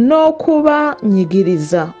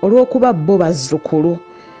n'okubanyigiriza olw'okuba bo bazzukulu.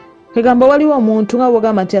 Kegamba waliwo omuntu nga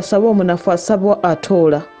bw'ogamba nti asaba omunafu asaba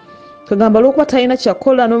atoola. Kegamba lw'okuba talina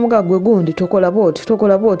kyakola n'omuga gwe gundi tokola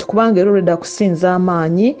bwoti kubanga era olwedda kusinza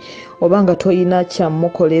amaanyi oba nga toyina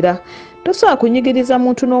kyamukolera. Tosobola kunyigiriza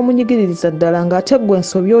muntu n'omunyigiririza ddala ng'ate gwe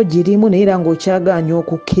ensobi ogirimu naye era ng'okyagaanya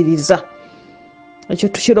okukkiriza. Ekyo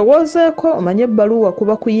tukirowoozeeko, omanye ebbaluwa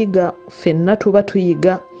kuba kuyiga, ffenna tuba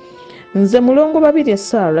tuyiga. Nze mulongo Babirye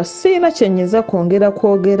Sarah sina kyenyiza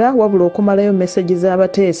kwogera wabula okumalayo message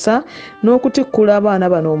z'abateesa n'okutikkula abaana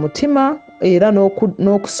bano omutima era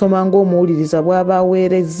n'okusoma ng'omuwuliriza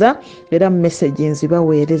bw'abaweereza era message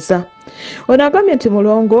nzibaweereza. Ono agambye nti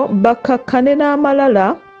mulongo bakkakkane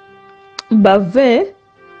n'amalala bave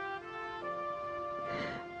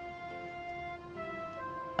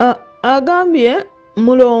agambye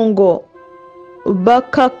mulongo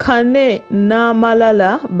bakkakkane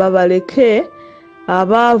n'amalala babaleke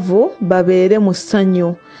abaavu babeere mu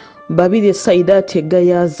ssanyu. Babirye Saidaati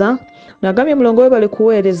Egayaza nagambye mulongo we bali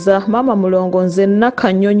kuweereza maama mulongo nze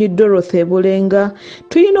Nakanyonyi Dorothy Bulenga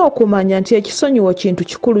tulina okumanya nti ekisonyiwo kintu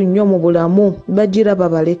kikulu nnyo mu bulamu bagira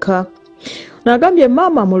babaleka. Nagambye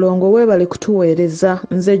maama mulongo we bali kutuweereza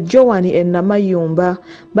nze Joani Enamayumba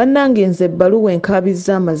bannange nze ebbaluwa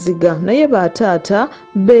enkaabiza amaziga naye bataata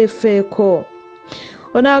beefeeko.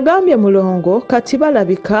 Ono agambye mulongo kati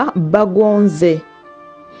balabika bagonze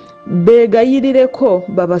beegayirireko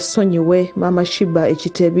babasonyiwe maama Shiba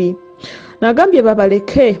Ekitebi. Nagambye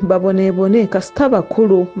babaleke baboneebone kasita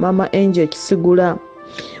bakulu maama Angel Kisigula.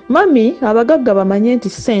 Mami abagagga bamanye nti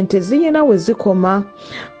ssente ziyina we zikoma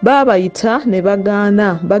baabayita ne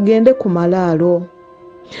bagaana bagende ku malaalo.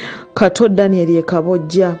 Kato Daniel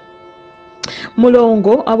Ekabojja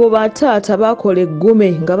mulongo abo bataata bakola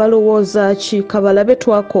eggume nga balowooza ki kabalabe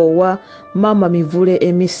twakoowa maama Mivule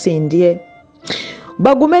emisindye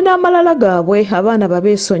bagume n'amalala gaabwe abaana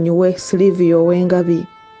babeesonyiwe Silivio Wengabi.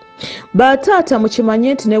 Bataata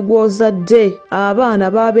mukimanye nti ne gw'ozadde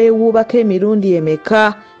abaana babeewuubako emirundi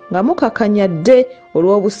emeka nga mukakanyadde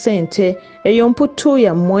olw'obusente eyo mputtu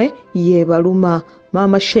yammwe yeebaluma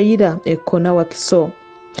maama Sheira Ekkona Wakiso.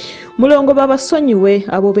 Mulongo babasonyiwe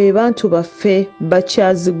abo be bantu baffe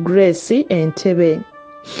Bakyazi Grace Entebe.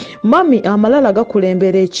 Mami amalala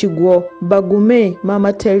gakulembera ekigwo bagume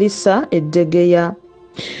maama Teresa Eddegeya.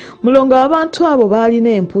 Mulongo abantu abo baalina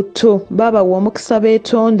emputtu babawa omukisa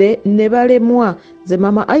beetonde ne balemwa ze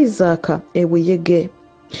maama Isaac Ebuyege.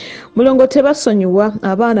 Mulongo tebasonyiwa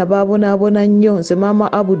abaana baabonaabona nnyo nze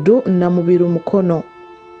maama Abudu Namubiru Mukono.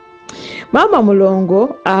 Maama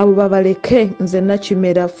mulongo abo babaleke nze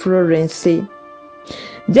Nakimera Florence.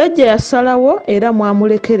 Jajja yasalawo era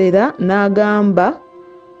mwamulekerera n'agamba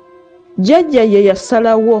Jajja ye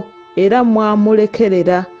yasalawo era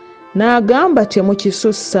mwamulekerera n'agamba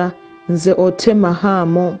temukisussa nze Otema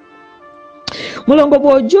Hamo. Mulongo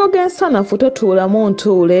bw'ojooga ensanafu totuulamu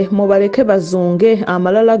ntuule mubaleke bazunge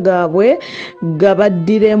amalala gaabwe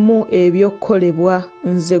gabaddiremu ebyokkolebwa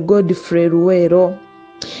nze Godfrey Luweero.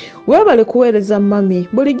 Weebale kuweereza mami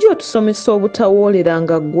bulijjo tusomesa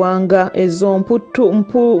obutawooleranga ggwanga ezo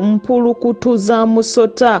mpulukutu za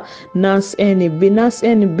musota Nancy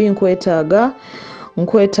NB nkwetaaga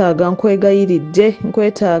nkwegayiridde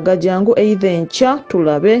nkwetaaga jangu either enkya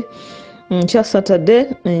tulabe nkya Saturday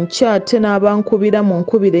enkya ate n'abankubira mu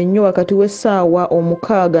nkubira ennyo wakati w'essaawa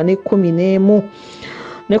 6:11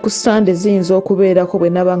 ne ku Sunday ziyinza okubeerako bwe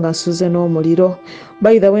naba nga nsuze n'omuliro.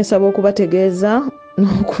 By the way nsaba okubategeeza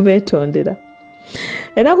n'okubeetondera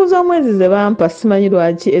ennaku z'omwezi ze bampa simanyi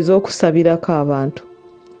lwaki ez'okusabirako abantu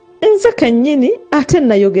nze kennyini ate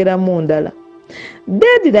nayogeramu ndala.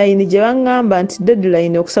 Deadline gye baŋŋamba nti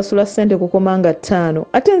deadline okusasula ssente kukoma nga 5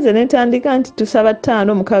 ate nze ne ntandika nti tusaba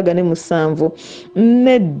 5, 6 ne 7.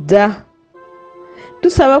 Nedda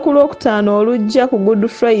tusaba ku Lwokutaano olujja ku Good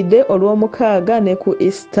Friday, olw'Omukaaga ne ku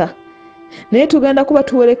Easter. Naye tugenda kuba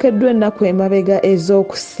tuwerekeddwa ennaku emabega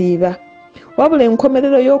ez'okusiiba. Wabula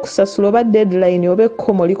enkomerero y'okusasula oba deadline oba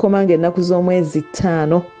ekkomo likoma ng'ennaku z'omwezi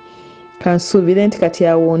 5. Kansuubire nti kati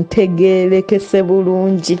awo ntegeerekese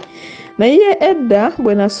bulungi. Naye edda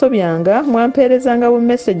bwe nasobyanga mwampeerezanga bu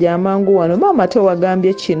message amangu wano maama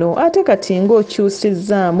tewagambye kino ate kati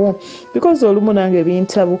ng'okyusizzaamu because olumu nange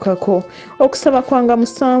bintabukako. Okusaba kwanga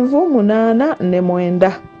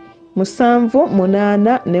 789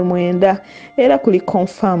 789 era kuli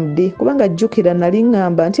confirmed kubanga jjukira nali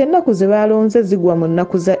ngamba nti ennaku ze balonze zigwa mu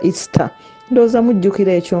nnaku za Easter. Ndowooza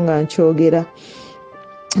mujjukira ekyo nga nkyogera.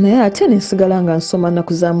 Naye ate nesigala nga nsoma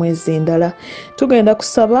nnaku za mwezi ndala. Tugenda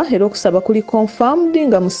kusaba era okusaba kuli confirmed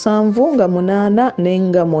nga 7 nga 8 ne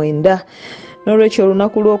nga 9. N'olwekyo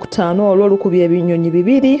olunaku Lwokutaano olwo lukubye ebinyonyi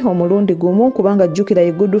 2 omulundi gumu kubanga jjukira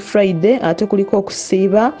ye Good Friday ate kuliko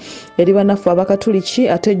okusiiba eri bannaffe Abakatuliki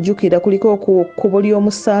ate jjukira kuliko okukkubo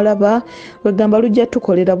ly'omusaalaba wegamba lujja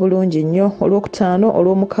tukolera bulungi nnyo. Olwokutaano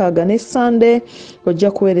olw'Omukaaga ne Sunday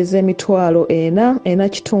ojja kuweereza emitwalo 4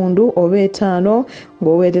 kitundu oba 5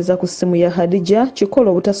 ng'oweereza ku ssimu ya Hadija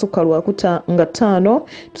kikola obutasukka lwakuta nga 5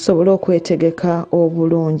 tusobole okwetegeka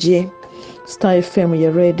obulungi. Star FM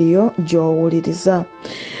ya radio gy'owuliriza.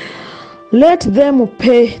 Let them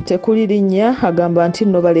pay tekuli linnya agamba nti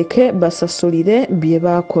nno baleke basasulire bye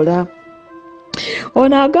bakola.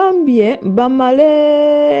 Ono agambye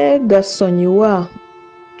bamale gasonyiwa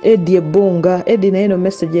Edi ebbunga Edi naye no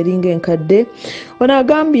message eringa enkadde. Ono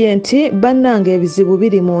agambye nti bannange ebizibu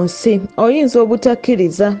biri mu nsi oyinza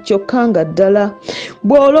obutakkiriza kyokka nga ddala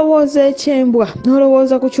bw'olowooza ekyembwa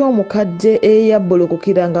n'olowooza ku ky'omukadde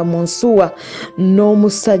eyabbulukukiranga mu nsuwa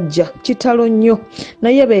n'omusajja kitalo nnyo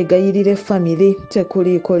naye beegayirire family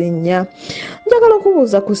tekuliiko linnya. Njagala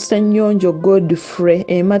okubuuza ku Ssennyonjo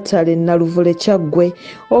Godfrey Matale Naluvule Kyaggwe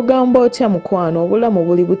ogamba otya mukwano obulamu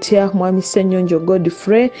buli butya mwami Ssennyonjo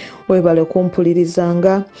Godfrey webale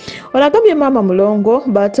kumpulirizanga. Olagambye maama mulongo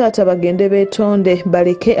bataata bagende beetonde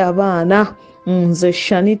baleke abaana nze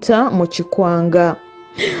Shanita mu Kikwanga.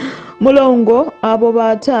 Mulongo abo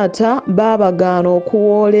bataata babagaana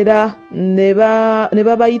okuwoolera ne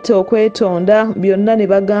babayita okwetonda byonna ne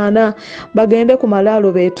bagaana bagende ku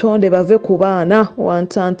malaalo beetonde bave ku baana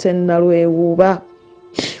wantante Nalwewuuba.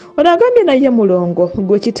 Olagambye naye mulongo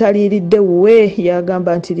gwe kitaliiridde wuwe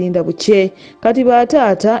yagamba nti linda buke kati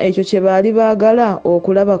bataata ekyo kye baali baagala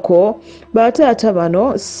okulabako bataata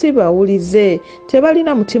bano si bawulize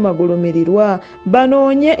tebalina mutima gulumirirwa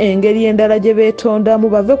banoonye engeri endala gye beetondamu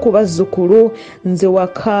bave ku bazzukulu. Nze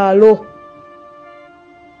wakaalo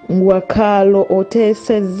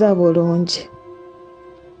oteesezza bulungi.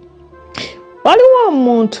 Waliwo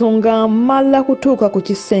omuntu ng'amala kutuuka ku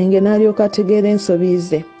kisenge n'alyoka ategeera ensobi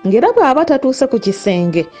ze ng'era bw'aba tatuuse ku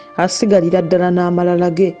kisenge asigalira ddala n'amalala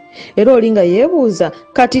ge era oli nga yeebuuza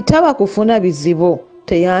kati taba kufuna bizibu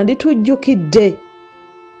teyanditujjukidde.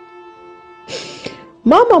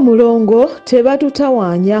 Maama mulongo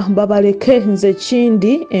tebatutawaanya babaleke nze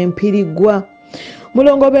kindi empirigwa.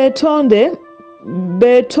 Mulongo beetonde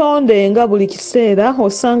nga buli kiseera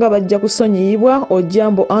osanga bajja kusonyiyibwa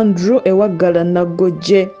Ojambo Andrew ewaggala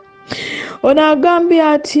Nagojje. Ono agambye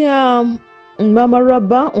atya Mama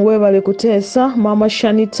Rabba mwebale kuteesa Mama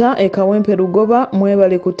Shanita ekawempe Lugoba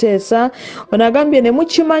mwebale kuteesa. Ono agambye ne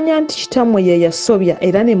mukimanya nti kitammwe ye yasobya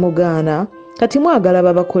era ne mugaana kati mwagala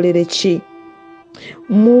babakolere ki?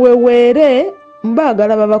 Muweweere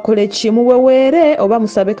mbaagala babakole ki? Muweweere oba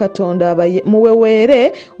musabe Katonda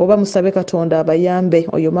abayambe.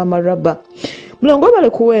 Oyo Mama Rabba. Mulongo bale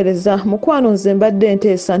kuweereza mukwano nze mbadde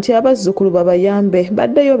nteesa nti abazzukulu babayambe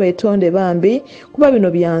baddeyo beetonde bambi kuba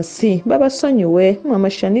bino byansi babasonyiwe. Mama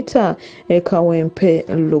Shanita ekawempe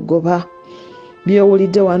Lugoba.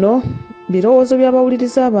 Byowulidde wano birowoozo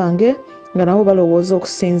by'abawuliriza bange nga nabo balowooza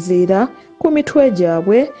okusinziira ku mitwe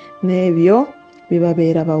gyabwe n'ebyo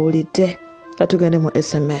bibabeera bawulidde. Katugende mu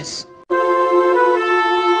SMS.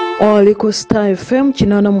 Oli ku Star FM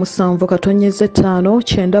 87 katonyeze 5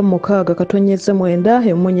 96 katonyeze 9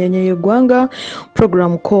 emunyenye y'eggwanga.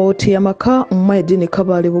 Program KOOTI YAMAKA Mwaidini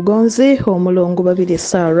Kabali Bugonzi omulongo BABIRYE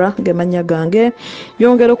Sarah gemanya gange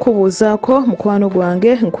yongera okubuuzaako mukwano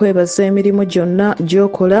gwange nkwebaza emirimu gyonna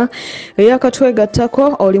gy'okola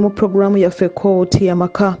eyakatwegattako oli mu programu yaffe KOOTI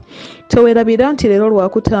YAMAKA. Teweerabira nti leero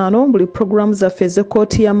Lwakutaano buli programu zaffe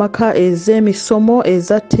ez'KOOTI YAMAKA ez'emisomo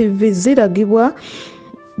eza TV ziragibwa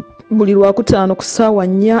buli Lwakutaano ku ssaawa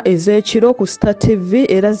 4 ez'ekiro ku Star TV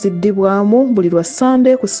era ziddibwamu buli Lwa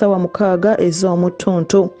Sunday ku ssaawa 6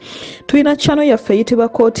 ez'omutuntu. Tulina channel yaffe eyitibwa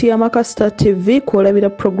KOOTI YAMAKA Star TV kwolabira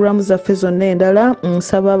programu zaffe zonna endala.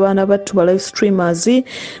 Nsaba abaana battu ba live streamers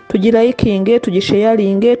tugirayikinge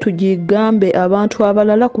tugishayalinge tugigambe abantu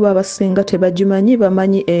abalala kuba abasinga tebagimanyi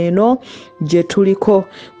bamanyi eno gye tuliko.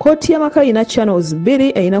 KOOTI YAMAKA ina channels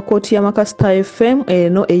 2 eyina KOOTI YAMAKA Star FM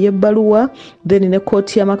eno ey'ebbaluwa then ne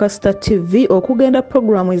KOOTI YAMAKA Star TV okugenda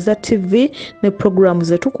programu eza TV ne programu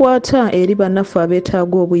ze tukwata eri bannaffe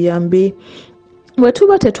abeetaaga obuyambi. Bwe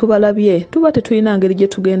tuba tetubalabye tuba tetulina ngeri gye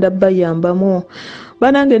tugenda bayambamu.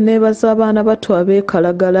 Banange neebaza abaana bato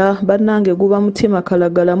abeekalagala bannange guba mutima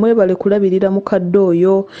kalagala mwebale kulabirira mukadde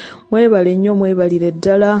oyo mwebale nnyo mwebalire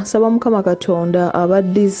ddala. Saba Mukama Katonda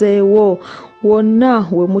abaddizeewo wonna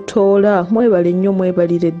we mutoola mwebale nnyo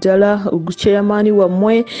mwebalire ddala. Chairman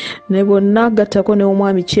wammwe ne bonna gattako ne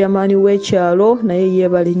omwami chairman w'ekyalo naye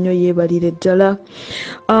yeebale nnyo yeebalire ddala.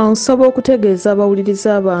 Nsaba okutegeeza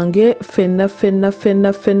abawuliriza bange ffenna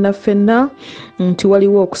nti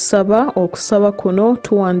waliwo okusaba kuno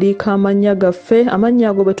tuwandiika amannya gaffe amannya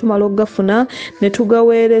ago bwe tumala okugafuna ne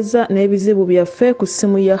tugaweereza n'ebizibu byaffe ku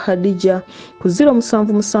ssimu ya Hadija ku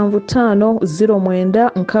 0775 09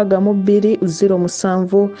 62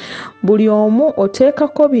 07 buli omu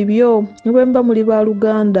oteekako bibyo bwemba muli ba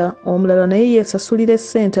Luganda omulala naye yesasulira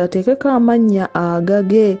essente ateekeko amannya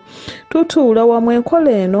agage tutuula wamu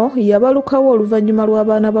enkola eno yabalukawo oluvannyuma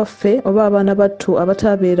lw'abaana baffe oba abaana battu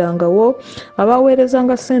abataabeerangawo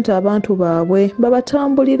abaweerezanga ssente abantu baabwe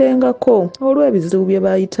babatambulirengako olw'ebizibu bye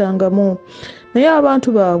baayitangamu naye abantu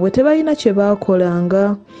baabwe tebalina kye baakolanga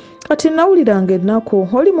kati nawuliranga ennaku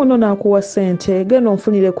oli muno n'akuwa ssente genda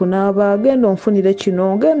onfunire kunaaba genda onfunire kino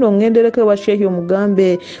genda ongendereko ewa sheehi omugambe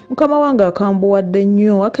mukama wange akambuwadde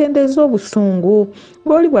nnyo akendeeza obusungu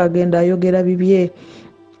ng'oli bw'agenda ayogera bibye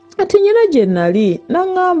ati nyina gye nali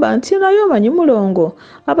n'aŋŋamba nti naye omanyi mulongo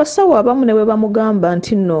abasawo abamu ne bwe bamugamba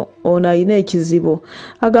nti nno ono alina ekizibu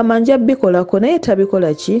agamba nja bikolako naye tabikola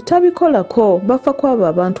ki tabikolako bafa kwabo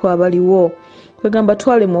abantu abaliwo kwegamba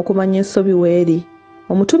twalemu okumanya ensobi weeri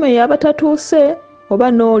omutume yaba tatuuse oba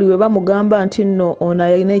n'oli we bamugamba nti nno ono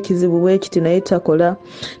alina ekizibu bwe kiti naye takola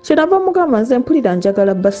kyenava mugamba nze mpulira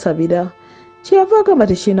njagala basabira kyeyava agamba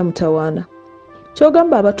tekirina mutawaana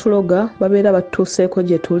kyogamba abatuloga babeera batutuuseeko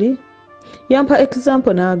gye tuli yampa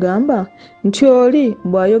example n'agamba nti oli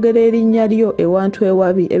bw'ayogera erinnya lyo ewantu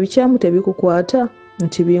ewabi ebikyamu tebikukwata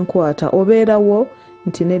nti binkwata obeerawo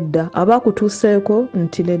nti nedda abakutuuseeko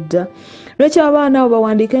nti nedda lwekyo abaana abo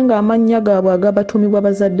bawandiike nga amannya gaabwe agabatumibwa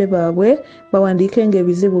bazadde baabwe bawandiike nga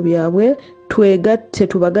ebizibu byabwe twegatte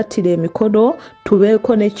tubagattire emikono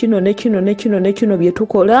tubeeko ne kino bye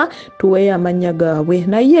tukola tuweeyo amannya gaabwe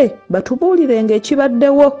naye batubuulire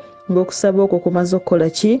ng'ekibaddewo ng'okusaba okwo kumaze okukola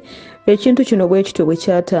ki ekintu kino bwe kityo bwe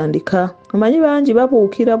kyatandika omanyi bangi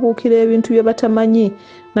babuukira ebintu bye batamanyi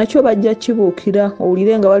nakyo bajja kibuukira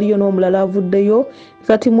owulire nga waliyo n'omulala avuddeyo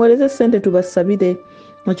kati muweereze ssente tubasabire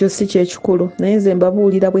nakyo si kyekikulu naye nze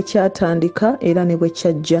mbabuulira bwe kyatandika era ne bwe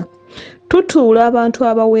kyajja tutuula abantu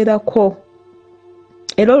abawerako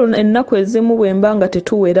era ennaku ezimu bwemba nga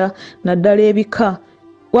tetuwera naddala ebika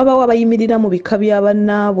wabawo abayimirira mu bika bya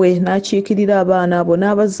bannaabwe n'akiikirira abaana abo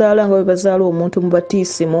n'abazaala nga bwe bazaala omuntu mu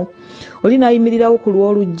batiisimu oli n'ayimirirawo ku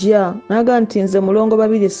lw'olujja n'aga nti nze mulongo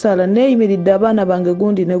babiri Saala neeyimiridde abaana bange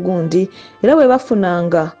gundi ne gundi era bwe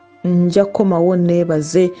bafunanga nja kukomawo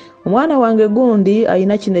neebaze omwana wange gundi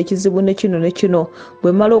alina kino ekizibu ne kino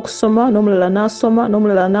bwe mmala okusoma n'omulala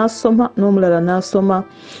n'asoma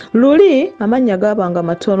luli amannya gaabanga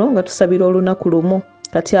matono nga tusabira olunaku lumu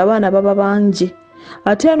kati abaana baba bangi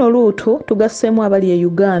ate eno luutu tugasseemu abali e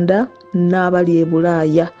Uganda n'abali e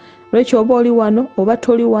Bulaaya lwekyo oba oli wano oba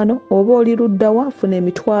toli wano oba oli luddawa funa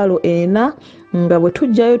emitwalo 4 nga bwe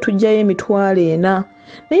tujjayo emitwalo 4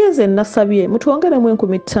 naye nze nasabye mutwongeremu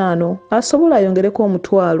 15,000 asobola ayongereko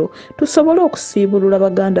omutwalo tusobole okusiibulula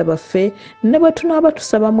baganda baffe ne bwe tunaaba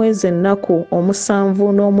tusaba mwezi ennaku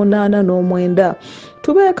 7, 8, 9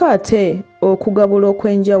 tubeeko ate okugabula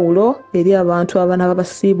okw'enjawulo eri abantu abana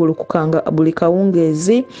babasiibulukukanga buli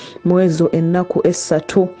kawungeezi mu ezo ennaku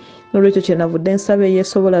 3 olwekyo kyenavudde nsaba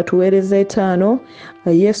eyeesobola tuweereza 5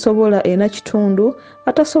 eyeesobola 4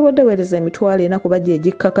 atasobodde weereza emitwalo 4 kuba gye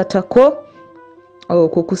gikkakatako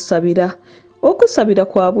okusabira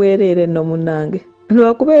kwa bwereere nno munnange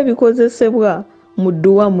lwakuba ebikozesebwa mu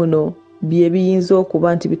dduwa muno bye biyinza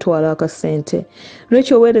okuba nti bitwala akasente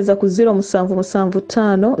lwekyo oweereza ku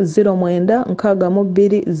 0775 09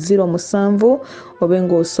 6207 obe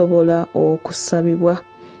ng'osobola okusabibwa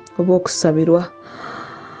oba okusabirwa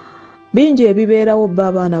bingi ebibeerawo bba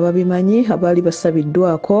abaana babimanyi abaali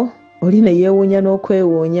basabiddwako oli ne yeewuunya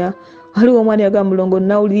n'okwewuunya waliwo omwana yagamba mulongo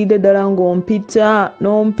nawuliridde ddala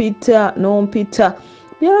ng'ompita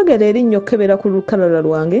byagera erinnya okkebera ku lukalala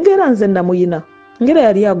lwange ng'era nze namuyina ngera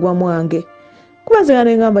yali agwa mwange kuba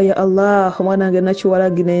nze ngamba ya Allah omwana wange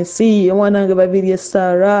nakiwalagina ensi omwana wange Babirye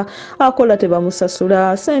Sara akola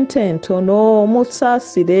tebamusasula sente ntono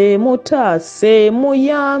musaasire mutaase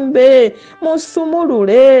muyambe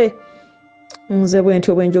musumulule nze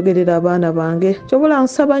bwentyo bwe njogerera abaana bange kyobula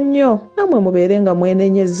nsaba nnyo namwe mubeere nga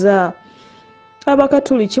mwenenyeza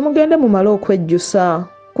abakatuliki mugende mumale okwejjusa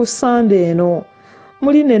ku Sande eno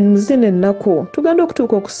muline zino ennaku tugenda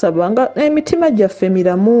okutuuka okusaba nga emitima gyaffe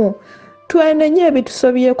miramu twenenye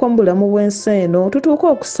ebitusobyeko mu bulamu bw'ensi eno tutuuke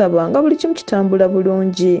okusaba nga buli kimu kitambula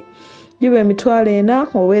bulungi giba emitwalo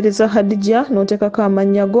 4 oweereza Hadija n'oteekako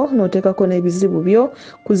amannya go n'oteekako n'ebizibu byo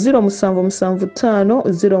ku 0775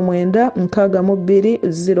 09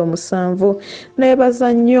 6207 neebaza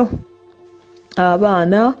nnyo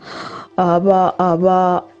abaana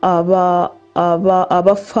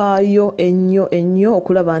abafaayo ennyo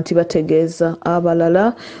okulaba nti bategeeza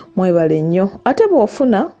abalala mwebale nnyo ate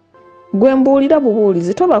bw'ofuna gwe mbuulira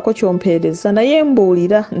bubuulizi tobaako kyompeereza naye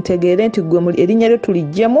mbuulira ntegeere nti gwe erinnya lyo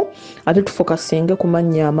tulijjemu ate tufokasinge ku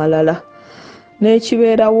mannya amalala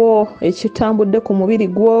n'ekibeerawo ekitambudde ku mubiri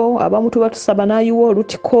gwo, abamu tuba tusaba n'ayiwa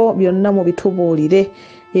olutiko, byonna mu bitubuulire.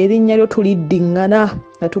 Erinnya lyo tuliddiŋŋana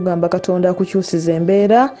nga tugamba Katonda akukyusiza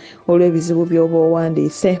embeera olw'ebizibu by'oba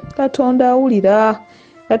owandiise. Katonda awulira,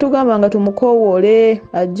 yatugamba nga tumukoowoole,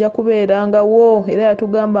 ajja kubeerangawo, era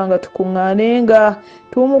yatugamba nga tukuŋŋaanenga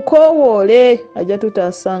tumukoowoole, ajja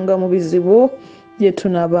tutaasanga mu bizibu bye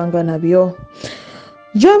tunaabanga nabyo.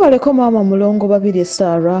 Gyabaleko maama mulongo Babirye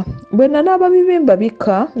Sarah, bwe nanaaba bibimba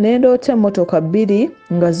bikka ne ndoota emmotoka 2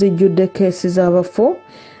 nga zijjudde keesi z'abafu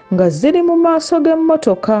nga ziri mu maaso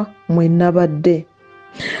g'emmotoka mwe nabadde,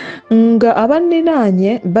 nga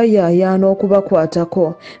abanninaanye bayaayaana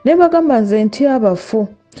okubakwatako ne bagamba nze ntya abafu.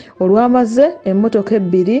 Olwamaze emmotoka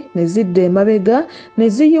 2 ne zidda emabega ne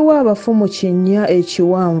ziyiwa abafu mu kinnya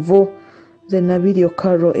ekiwanvu. Nze Nabiryo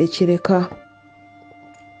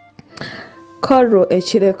Karo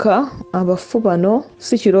ekireka abafu bano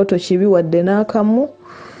si kirooto kibi wadde n'akamu.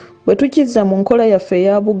 Bwe tukiza mu nkola yaffe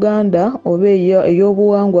eya Buganda oba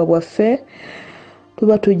ey'obuwangwa bwaffe,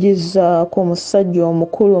 tuba tugiza ku musajja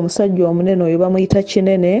omukulu, omusajja omunene oyo bamuyita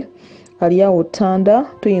kinene, ali awo ttanda,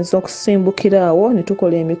 tuyinza okusimbukira awo ne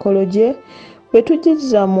tukola emikolo gye. Bwe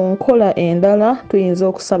tugiza mu nkola endala tuyinza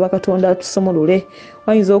okusaba Katonda atusumulule.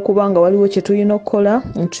 Wayinza okuba nga waliwo kye tulina okukola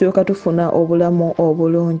ntulyoka tufuna obulamu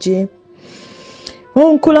obulungi.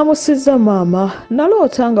 Nkulamusizza maama,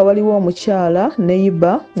 naloota nga waliwo omukyala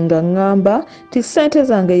neyiba nga ŋŋamba ti ssente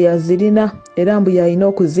zange yazirina era mbu yalina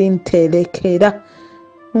okuzinterekera.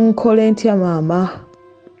 Nkole ntya maama?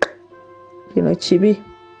 Kino kibi.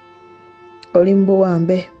 Oli mu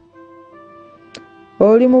buwambe.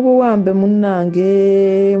 Oli mu buwambe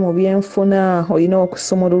munnange, mu byenfuna olina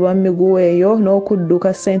okusumululwa miguwa eyo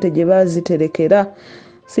n'okudduka ssente gye baaziterekera.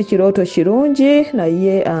 Si kirooto kirungi,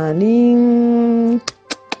 naye ani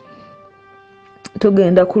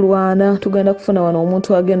tugenda kulwana, tugenda kufuna wano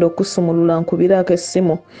omuntu agenda okusumulula, nkubiraako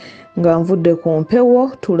essimu nga nvudde ku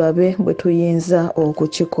mpewo, tulabe bwe tuyinza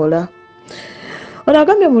okukikola. Ono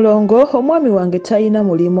agambye mulongo, omwami wange talina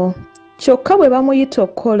mulimo, kyokka bwe bamuyita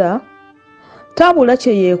okukola tabula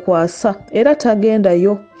kye yeekwasa era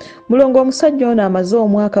tagendayo. Mulongo, omusajja ono amaze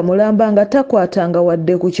omwaka mulamba nga takwatanga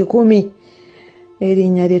wadde ku 10.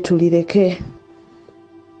 Erinnya lye tulireke.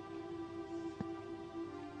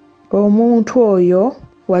 Omuntu oyo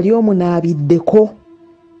wali omunaabiddeko,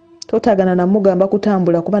 totagana namugamba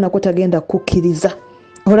kutambula kuba nako tagenda kukkiriza.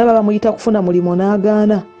 Olaba bamuyita kufuna mulimo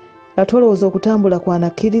n'agaana, ate olowooza okutambula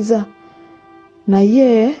kwanakkiriza.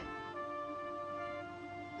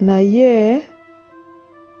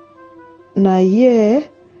 naye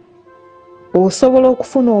osobola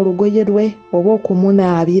okufuna olugoye lwe oba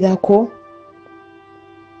okumunaabirako.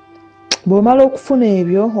 Bw'omala okufuna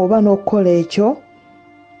ebyo oba n'okukola ekyo,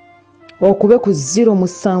 okube ku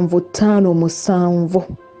 075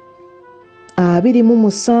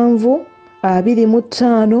 27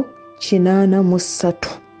 25 83.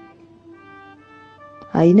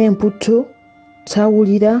 Alina emputtu,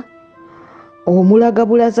 tawulira, omulaga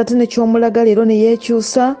bulaza ate nekyomulaga leero ne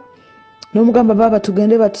yeekyusa. N'omugamba baaba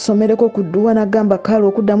tugende batusomereko ku dduwa, n'agamba kale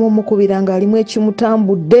okuddamu omukubira ng'alimu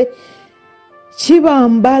ekimutambudde.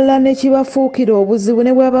 Kibambala ne kibafuukira obuzibu,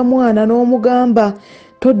 ne bwaba mwana n'omugamba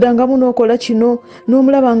toddangamu n'okola kino,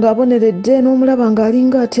 n'omulaba ng'aboneredde, n'omulaba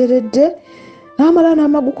ng'alinga ateredde, n'amala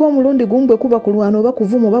n'amaguka omulundi gumu bwe kuba kulwana oba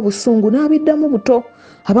kuvumu oba busungu n'abiddamu buto,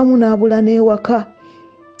 abamu n'abula n'ewaka.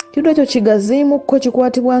 Kintu ekyo kigaziimukko,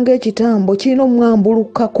 kikwatibwa ng'ekitambo, kirina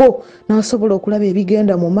omwambulukako n'asobola okulaba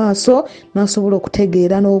ebigenda mu maaso, n'asobola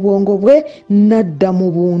okutegeera n'obwongo bwe, n'adda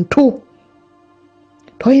mu buntu.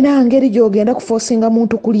 Toyina ngeri gy'ogenda kufoosinga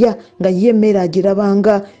muntu kulya nga ye emmere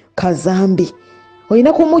agirabanga kazambi.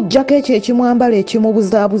 Olina kumuggyako ekyo ekimwambala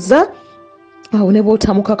ekimubuzaabuza, awo ne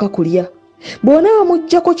bw'otamukaka kulya. Bw'onaaba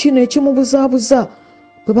muggyako kino ekimubuzaabuza,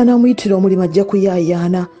 bwe banaamuyitira omulimu ajja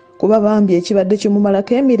kuyaayaana, kuba bambi ekibadde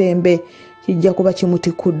kimumalako emirembe kijja kuba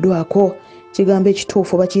kimutikkuddwako. Kigambo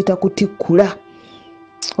ekituufu bakiyita kutikkula.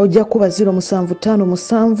 Ojja kuba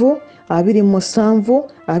 075 27 25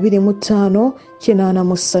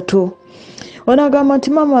 83. Ono agamba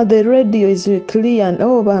nti mama, the radio is clear.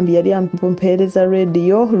 Bambi yali ampeereza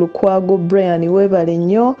radio. Lukwago Brian, webale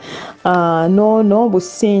nnyo. Nono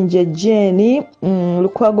Businje Jenny.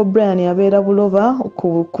 Lukwago Brian yabeera Buloba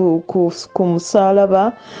ku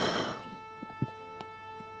musalaba.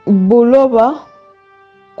 Buloba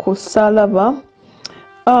ku salaba.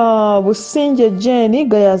 Businje Jenny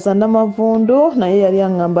gayaza Namavundu naye yali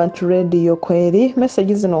aŋŋamba nti radio kweri.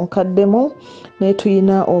 Message zino nkaddemu naye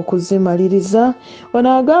tuyina okuzimaliriza.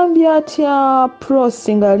 Ono agambye atya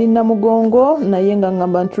Prosi ng'ali Namugongo naye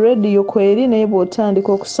ng'aŋŋamba nti radio kweri, naye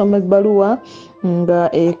bw'otandika okusoma ebbaluwa nga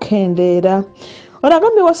ekendeera.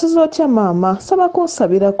 Olagambye wasuze otya maama? Saba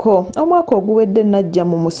kunsabirako. Omwaka oguwedde najja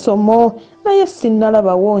mu musomo naye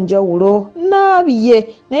sinnalabawo njawulo. Naabye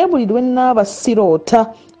naye buli lwe naaba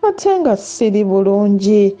siroota ate nga siri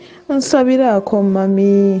bulungi. Nsabiraako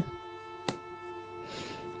mami.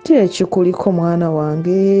 Ki ekikuliko mwana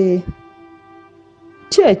wange?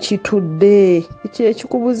 Ki ekitudde? Ki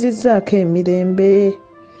ekikubuzizzaako emirembe?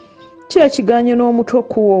 Ki ekiganye n'omutwe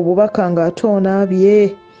okuwa obubaka ng'ate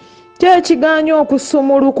onaabye? Ki ekiganye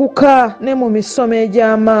okusumulukuka ne mu misomo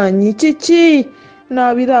egy'amaanyi? Kiki?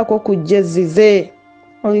 Naabiraako kujja ezzize.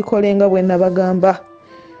 Olikolenga bwe nabagamba.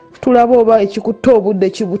 Tulabe oba ekikutta obudde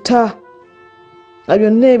kibuta.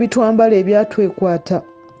 Byonna ebitwambala ebyatwekwata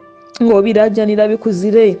ng'obiraajanira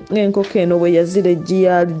bikuzire ng'enkoko eno bwe yazira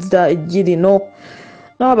eggi lino.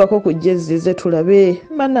 Naabako kujja ezzize tulabe.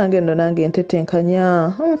 Bannange nno nange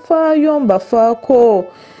ntetenkanya. Nfaayo mbafaako.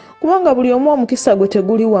 Kubanga buli omu omukisa gwe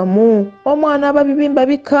teguli wamu. Omwana ababibimba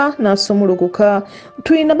bika n'asumulukuka.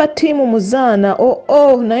 Tuyina batiimu muzaana.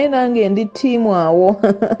 Naye nange ndi tiimu awo.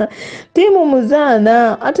 Tiimu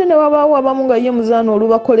muzaana. Ate ne wabaawo abamu nga ye muzaana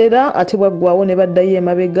olubakolera ate bwaggwawo ne baddayo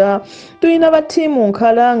emabega. Tuyina batiimu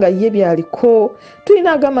nkala nga ye byaliko.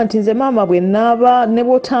 Tuyina agamba nti nze maama bwe nnaaba ne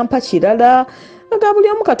bw'otampa kirala. Aga buli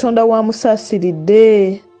omu Katonda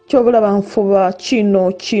wamusaasiridde. Kyobulaba nfuba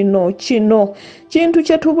kino kintu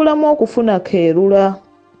kye tubulamu okufuna keerula.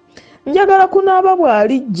 Njagala kunaaba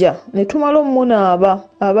bw'alijja ne tumala omunaaba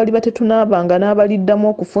abali batetunaabanga n'abaliddamu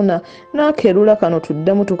okufuna n'akeerula kano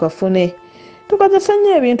tuddemu tukafune. Tukozesa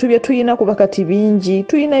nnyo ebintu bye tuyina kuba kati bingi.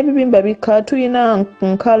 Tuyina ebibimba bika, tuyina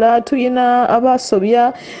nkala, tuyina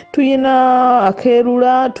abasobya, tuyina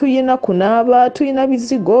akeerula, tuyina kunaaba, tuyina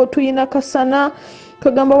bizigo, tuyina kasana.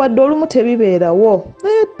 Twagamba wadde olumu tebibeerawo.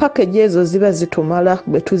 Package ezo ziba zitumala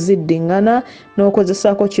bwe tuziddiŋŋana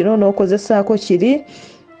n'okozesaako kino n'okozesaako kiri.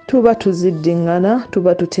 Tuba tuziddiŋŋana,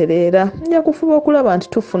 tuba tutereera. Nja kufuba okulaba nti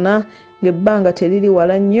tufuna ng'ebbanga teriri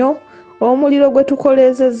wala nnyo. Omuliro gwe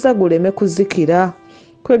tukoleezezza guleme kuzikira.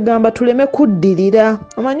 Kwegamba tuleme kuddirira.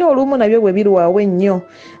 Omanyi olumu nabyo bwe birwawo ennyo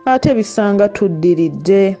ate bisanga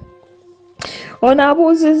tuddiridde. Ono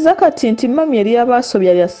abuuzizza kati nti mami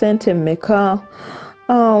ery'abaasobya lya ssente mmeka?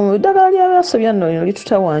 Eddagala ly'abaasobya nno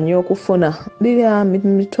litutawaanya okufuna. Lirya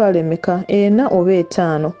mitwalo emeka? 4 oba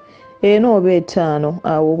 5. 4 oba 5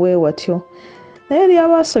 awo bwe watyo. Naye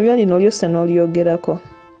ery'abaasobya lino lyose n'olyogerako.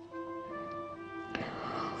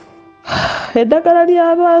 Eddagala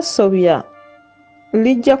ly'abaasobya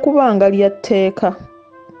lijja kubanga lya tteeka.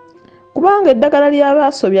 Kubanga eddagala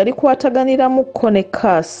ly'abaasobya likwataganiramuko ne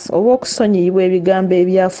kaasi oba okusonyiyibwa ebigambo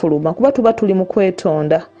ebyafuluma kuba tuba tuli mu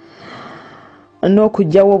kwetonda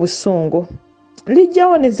n'okugyawo obusungu.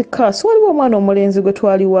 Lijjawo ne zikaasi. Waliwo omwana omulenzi gwe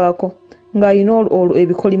twaliwaako ng'alina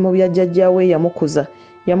ebikolimo bya jjajjaawe yamukuza.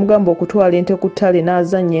 Yamugamba okutwala ente ku ttale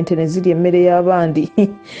n'azannya ente ne zirya emmere y'abandi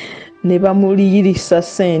ne bamuliyirisa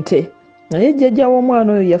ssente. Naye jjajja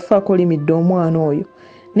w'omwana oyo yafaako limidde omwana oyo.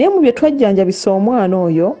 Naye mu bye twajjanjabisa omwana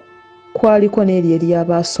oyo kwaliko n'eri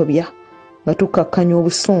ery'abaasobya nga tukkakkanya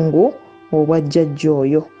obusungu obwa jjajja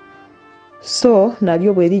oyo. So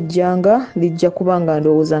nalyo bwe lijjanga lijja kubanga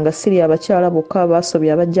ndowooza nga siri abakyala bokka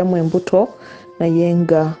abaasobya abajjamu embuto naye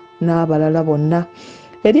nga n'abalala bonna.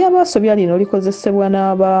 Ery'abaasobya lino likozesebwa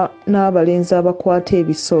n'abalenzi abakwata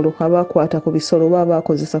ebisolo, abakwata ku bisolo oba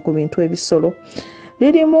abakozesa ku bintu ebisolo.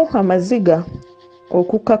 Lirimu amaziga,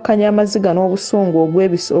 okukkakkanya amaziga n'obusungu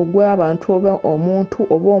ogw'abantu oba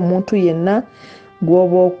omuntu yenna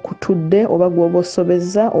gw'oba okutudde oba gw'oba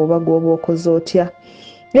osobezza oba gw'oba okoze otya.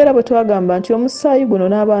 Era bwe twagamba nti omusaayi guno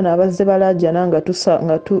n'abaana abazze balaajana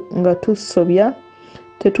nga tusobya,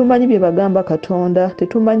 tetumanyi bye bagamba Katonda,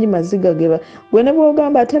 tetumanyi maziga gwe ne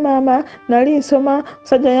bw'ogamba ate maama nali nsoma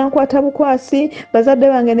musajja yankwata bukwasi bazadde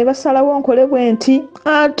bange ne basalawo nkole bwe nti,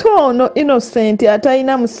 ate ono Innocent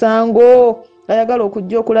atalina musango. Ayagala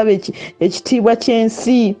okujja okulaba ekitiibwa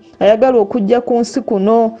ky'ensi, ayagala okujja ku nsi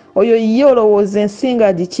kuno. Oyo ye olowooza ensi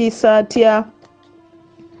ng'agikiisa atya?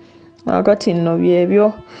 Akati nno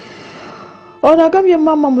byebyo. Ono agambye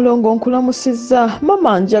maama mulongo nkulamusizza.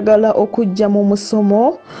 Maama njagala okujja mu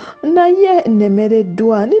musomo naye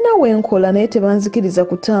nemereddwa. Nina wenkola naye tebanzikiriza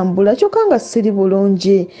kutambula kyokka nga siri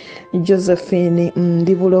bulungi. Josephine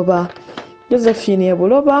Ndibuloba. Josephine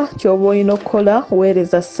ebuloba ky'oba olina okukola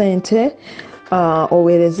weereza ssente.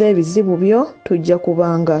 Oweereza ebizibu byo tujja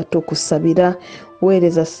kubanga tukusabira.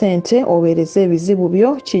 weereza ssente oweereza ebizibu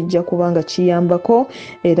byo kijja kubanga kiyambako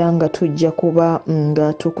era nga tujja kuba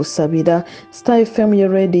nga tukusabira. Star FM ye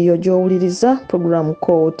radio gy'owuliriza programu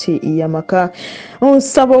KOOTI YAMAKA.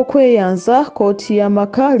 Nsaba okweyanza KOOTI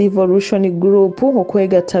YAMAKA Revolution Group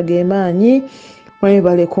okwegatta geemaanyi.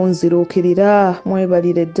 Mwebale kunziruukirira,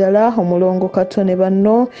 mwebalire ddala omulongo Kato ne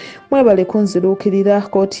banno, mwebale kunziruukirira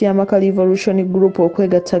KOOTI YAMAKA Revolution Group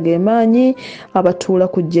okwegatta geemaanyi, abatuula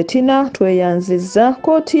ku Jetina tweyanzizza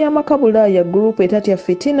KOOTI YAMAKA Bulaaya Group etatya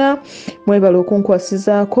fitina, mwebale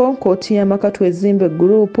okunkwasizaako KOOTI YAMAKA Twezimbe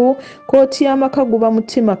Group, KOOTI YAMAKA Guba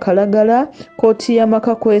Mutima Kalagala, KOOTI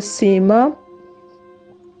YAMAKA Kwesiima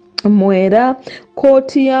Mwera,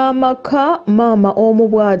 KOOTI YAMAKA Maama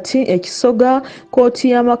Omubwati Ekisoga, KOOTI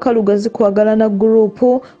YAMAKA Lugazi Kwagalana Group,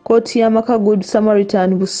 KOOTI YAMAKA Good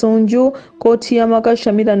Samaritan Busunju, KOOTI YAMAKA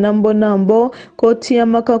Shamira Nambo Nambo, KOOTI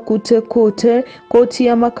YAMAKA Kute Kute, KOOTI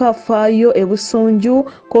YAMAKA Fayo Ebusunju,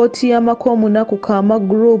 KOOTI YAMAKA Omunaku Kama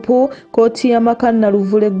Group, KOOTI YAMAKA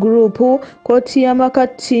Naluvule Group, KOOTI YAMAKA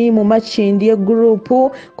Team Machindye Group,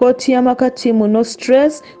 KOOTI YAMAKA Team No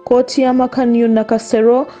Stress, KOOTI YAMAKA New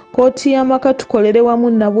Nakasero, KOOTI YAMAKA Tukolere Wamu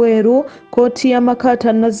Nabweru, KOOTI YAMAKA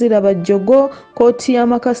Tannaziraba Jjogo, KOOTI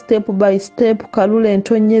YAMAKA Step by Step Kalule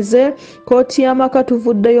Ntonyeze, KOOTI YAMAKA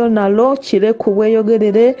Tuvuddeyo Nalo Kire ku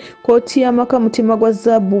Bweyogerere, KOOTI YAMAKA Mutima gwa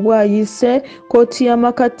Zaabu Bwayise, KOOTI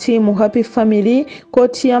YAMAKA Team Happy Family,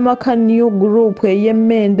 KOOTI YAMAKA New Group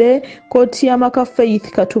ey'Emmende, KOOTI YAMAKA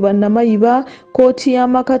Faith Katuba Namayiba, KOOTI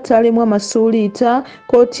YAMAKA Talemwa Masuulita,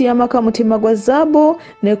 KOOTI YAMAKA Mutima gwa Zaabu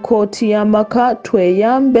ne KOOTI YAMAKA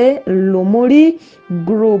Tweyambe Lumuli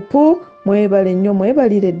Group. Mwebale nnyo,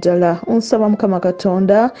 mwebalire ddala. Nsaba Mukama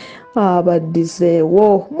Katonda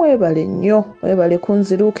abaddizeewo. Mwebale nnyo, mwebale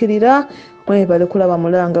kunziruukirira, mwebale kulaba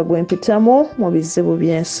mulanga gwempitamu mu bizibu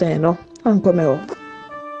by'ensi eno. Ankomewo.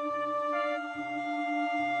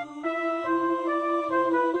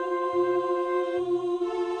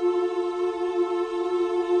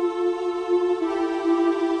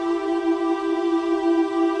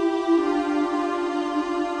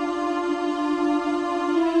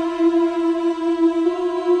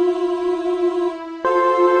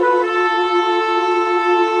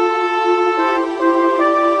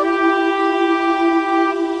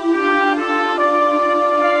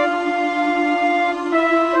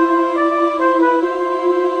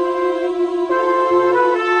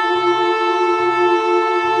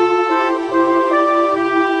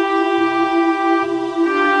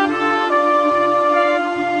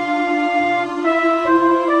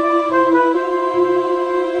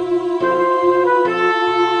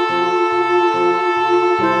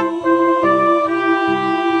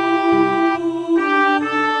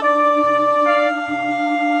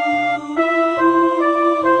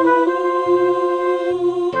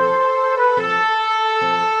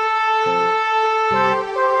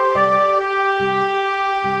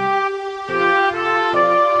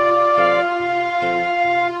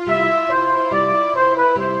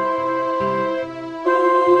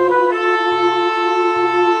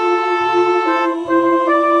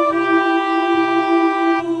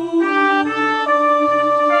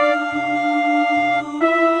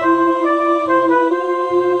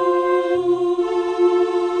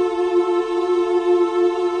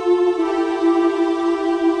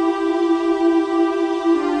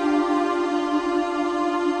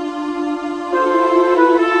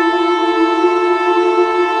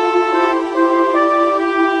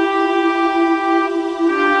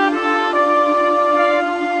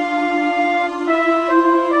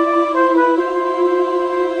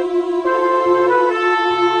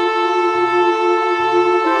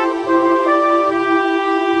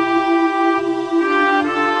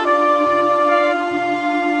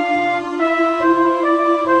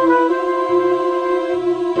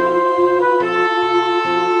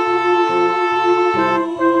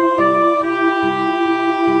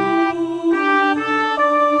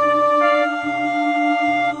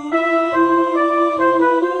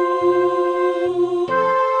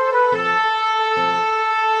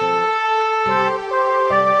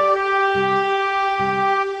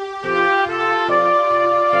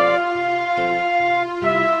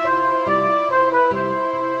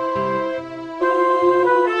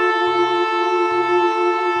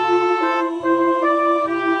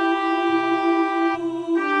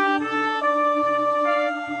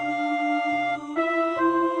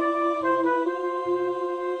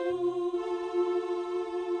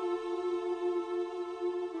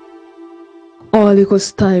 twali ku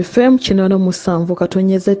Star FM 87.5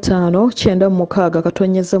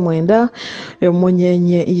 9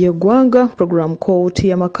 emunyenye yeggwanga program KOOTI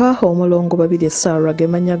YAMAKA OMULONGO BABIRYE Sarah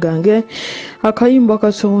gemanya gange akayimba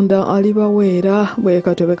Katonda alibaweera bwe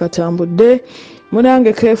katebe katambudde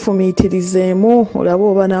munange kefumiitirizeemu olaba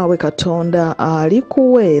oba naawe Katonda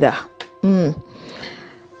alikuweera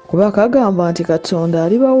kuba kagamba nti Katonda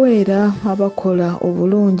alibaweera abakola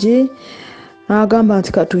obulungi agamba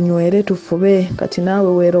nti katunywere tufube kati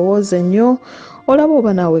naawe weerowooze nnyo olaba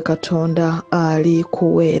oba naawe Katonda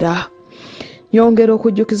alikuweera. Nyongera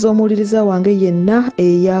okujjukiza omuwuliriza wange yenna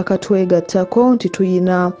eyakatwegattako nti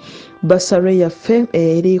tuyina basare yaffe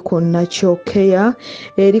eri ku Nakolimirwa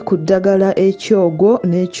eri ku ddagala ekyogo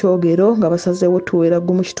n'ekyogero nga basazeewo tuweera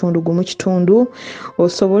gumu kitundu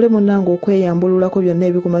osobole munnange okweyambululako byonna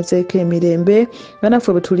ebikumazeeko emirembe nga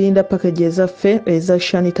naffe bwe tulinda package ezaffe eza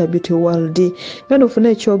Shanita Beauty World. Genda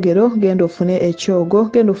ofune ekyogero, genda ofune ekyogo,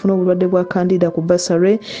 genda ofune obulwadde bwa kandida ku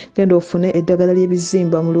basare, genda ofune eddagala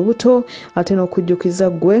ly'ebizimba mu lubuto, ate n'okujjukiza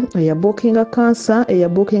ggwe eyabuukinga kansa,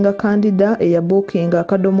 eyabuukinga kandida, eyabuukinga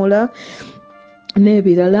akadomola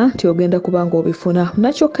n'ebirala nti ogenda kubanga obifuna.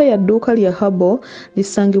 Nakolimirwa dduuka lya Habo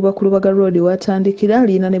lisangibwa ku Lubaga Road watandikira,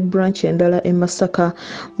 liyina ne branch endala e Masaka.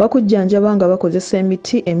 Bakujjanjaba nga bakozesa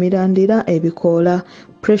emiti emirandira ebikoola.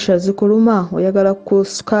 Pressure zikuluma, oyagala ku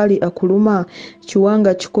sukaali akuluma,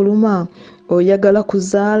 kiwanga kikuluma, oyagala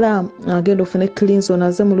kuzaala, genda ofune cleanso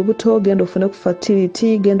naze mu lubuto, genda ofune ku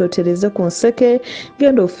fertility, genda otereze ku nseke,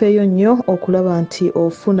 genda ofeeyo nnyo okulaba nti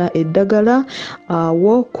ofuna eddagala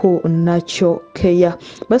awo ku Nakolimirwa.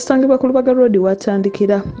 Basangibwa ku Lubaga Road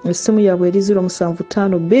watandikira. Essimu yaabwe eri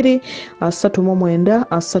 0752 39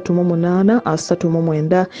 38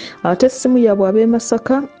 39. Ate essimu yaabwe ab'e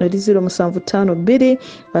Masaka eri 0752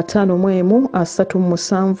 51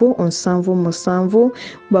 37 77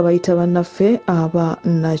 babayita bannaffe aba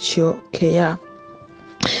Nakolimirwa.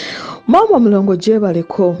 Mama mulongo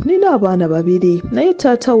gyebaleko, nina abaana babiri naye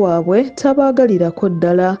taata waabwe tabaagalirako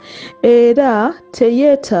ddala era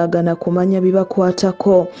teyeetaaga na kumanya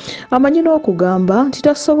bibakwatako. Amanyi n'okugamba nti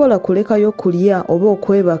tasobola kulekayo kulya oba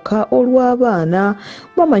okwebaka olw'abaana.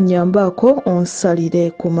 Mama nyambaako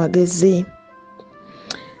onsalire ku magezi.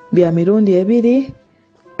 Bya mirundi ebiri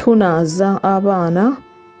tunaaza abaana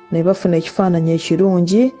ne bafuna ekifaananyi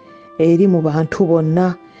ekirungi eri mu bantu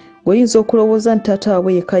bonna. Goyinza okulowooza nti taata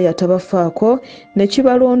waabwe yekka yatabafaako ne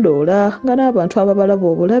kibalondoola nga n'abantu ababalaba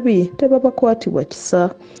obulabi tebabakwatibwa kisa,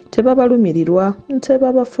 tebabalumirirwa,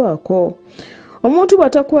 tebabafaako. Omuntu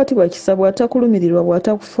bw'atakwatibwa kisa, bw'atakulumirirwa,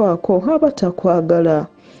 bw'atakufaako aba takwagala.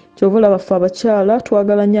 Kyova olaba ffe abakyala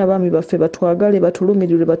twagala nnyo abaami baffe batwagale,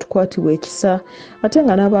 batulumirirwe, batukwatibwe ekisa, ate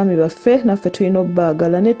nga n'abaami baffe naffe tulina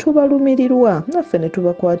obbaagala ne tubalumirirwa, naffe ne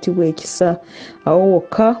tubakwatibwa ekisa. Awo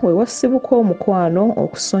wokka we wasibuka omukwano,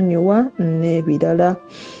 okusonyiwa n'ebirala.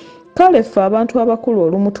 Kale ffe abantu abakulu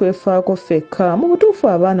olumu twefaako ffekka, mu butuufu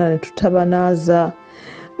abaana ne tutabanaaza.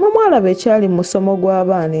 Mwalaba ekyali mu musomo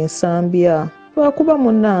gw'abaana ensambya, lwakuba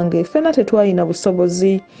munnange ffenna tetwalina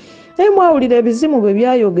busobozi. Naye mwawulira ebizimu bwe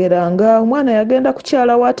byayogeranga. Omwana yagenda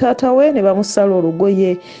kukyala wa taata we ne bamusala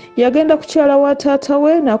olugoye, yagenda kukyala wa taata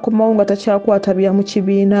we n'akomawo nga takyakwata bya mu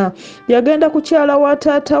kibiina, yagenda kukyala wa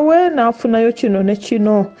taata we n'afunayo kino ne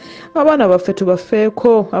kino. Abaana baffe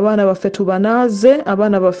tubafeeko, abaana baffe tubanaaze,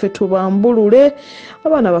 abaana baffe tubambulule,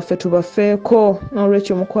 abaana baffe tubafeeko.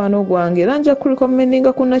 N'olwekyo mukwano gwange era nja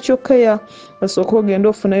kulikomendinga ku Nakolimirwa basooka ogenda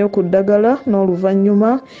ofunayo ku ddagala,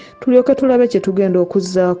 n'oluvannyuma tulyoke tulabe kye tugenda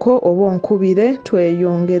okuzzaako oba onkubire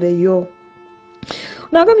tweyongereyo.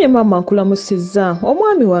 Nagamye mama nkulamusizza,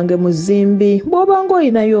 omwami wange muzimbi, bw'obanga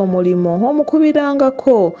olinayo omulimu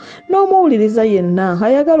omukubirangako, n'omuwuliriza yenna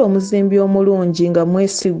ayagala omuzimbi omulungi nga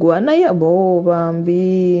mwesigwa naye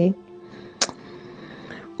bambi.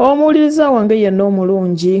 Omuwuliriza wange yenna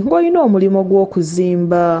omulungi ng'olina omulimu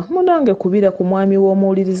gw'okuzimba, munange kubira ku mwami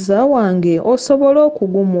w'omuwuliriza wange osobole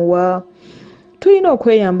okugumuwa. Tulina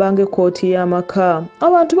okweyambanga KOOTI YAMAKA.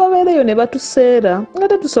 Abantu babeereyo ne batuseera nga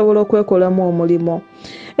tetusobola okwekolamu omulimu.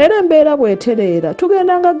 Era embeera bw'etereera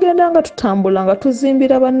tugendanga tutambula nga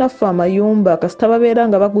tuzimbira bannaffe amayumba kasita babeera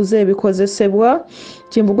nga baguze ebikozesebwa.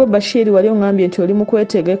 Kimbugwe Bashir wali ongambye nti oli mu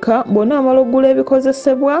kwetegeka, bonna amala oggula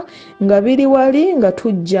ebikozesebwa nga biri wali nga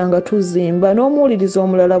tujja nga tuzimba, n'omuwuliriza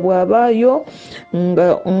omulala bw'abaayo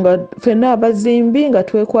nga ffenna abazimbi nga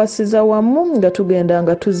twekwasiza wamu nga tugenda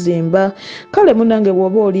nga tuzimba. Kale munange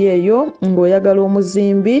bw'oba oli eyo ng'oyagala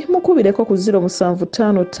omuzimbi, mukubireko ku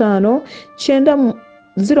 0755 9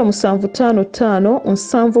 0755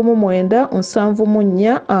 799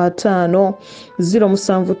 745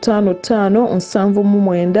 0755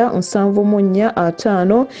 799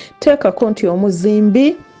 745. Teekako nti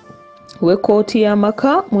omuzimbi w'ekkooti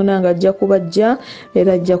y'amaka munanga ajja kubajja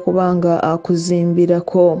era ajja kubanga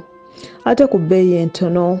akuzimbirako ate ku bbeeyi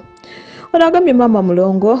entono. Ono agambye maama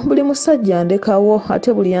mulongo buli musajja ndekawo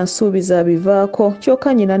ate buli yansuubiza abivaako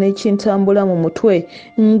kyokka nnyina n'ekintambula mu mutwe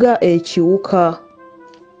nga ekiwuka.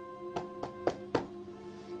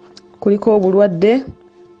 Kuliko obulwadde,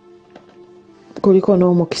 kuliko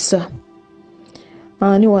n'omukisa.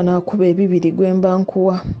 Ani wanaakuba ebibiri gwe mba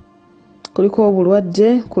nkuwa? Kuliko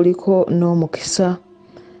obulwadde, kuliko n'omukisa.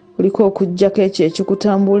 Kuliko okuggyako ekyo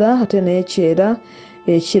ekikutambula ate n'ekyera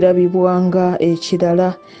ekirabibwanga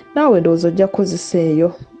ekirala. Naawe ndowooza ojja kukozesa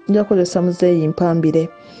eyo. Ojja kukozesa muzeeyi mpambire.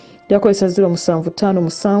 Ojja kukozesa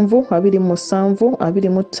 0757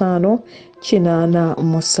 27 25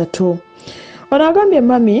 83. Ono agambye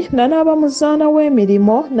mami nanaaba muzaana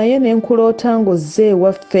w'emirimo naye ne nkuloota ng'ozze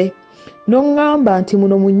ewaffe n'oŋŋamba nti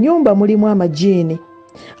muno mu nnyumba mulimu amajiini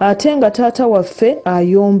ate nga taata waffe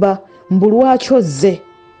ayomba mbu lwaki ozze.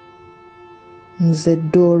 Nze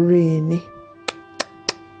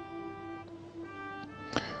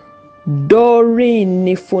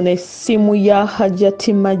Doreen funa essimu ya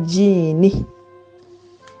Hajati Majiini.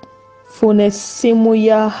 Funa essimu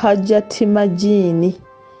ya Hajati Majiini.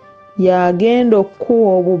 Yagenda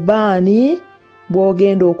okuwa obubaani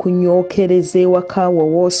bw'ogenda okunyookereza ewaka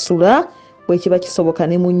woosula bwe kiba kisoboka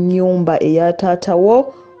ne mu nnyumba eya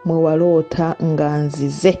taatawo mwe waloota nga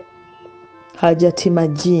nzize. Hajati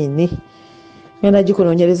Majiini. Ngenda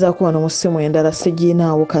gikunoonyerezaako wano mu ssimu endala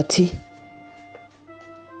sigiinaawo kati.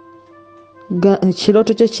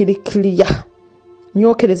 Ekirooto kye kiri clear.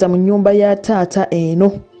 Nyookereza mu nnyumba ya taata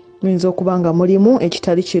eno. Muyinza okuba nga mulimu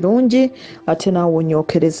ekitali kirungi ate naawe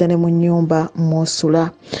onyookereze ne mu nnyumba mw'osula.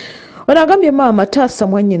 Ono agambye maama taasa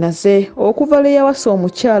mwannyinaze okuva lwe yawasa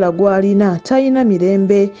omukyala gw'alina talina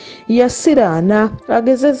mirembe ya Sirina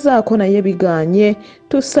agezezzaako naye biganye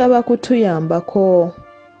tusaba kutuyambako.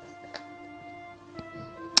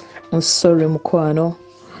 Sorry mukwano.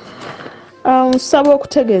 Nsaba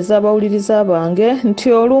okutegeeza abawuliriza bange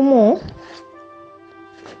nti olumu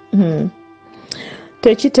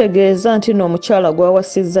tekitegeeza nti n'omukyala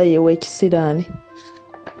gwawasizza yewe ekisiraani.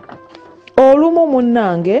 Olumu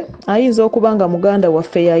munnange ayinza okuba nga muganda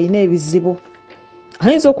waffe yalina ebizibu.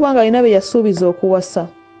 Ayinza okuba nga alina be yasuubiza okuwasa.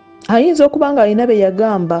 Ayinza okuba nga alina be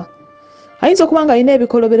yagamba. Ayinza okuba nga alina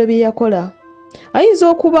ebikolobero bye yakola. Ayinza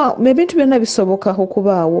okuba ebintu byonna bisoboka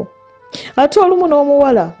okubaawo. Ate olumu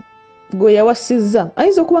n'omuwala gwe yawasizza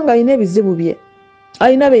ayinza okuba nga alina ebizibu bye.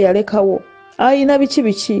 Alina be yalekawo. Alina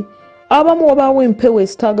biki. Abamu wabaawo empewo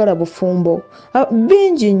ezitaagala bufumbo.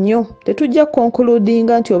 Bingi nnyo. Tetujja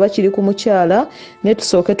konkuludinga nti oba kiri ku mukyala ne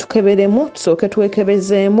tusooke tukeberemu, tusooke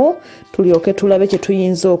twekebezeemu, tulyoke tulabe kye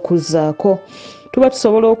tuyinza okuzzaako. Tuba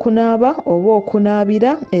tusobola okunaaba oba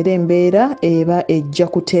okunaabira era embeera eba ejja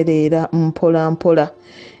kutereera mpola mpola.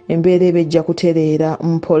 Embeera eba ejja kutereera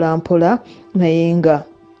mpola mpola naye nga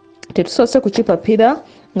tetusoose kukipapira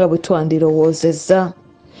nga bwe twandirowoozezza.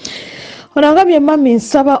 Ono agambye mami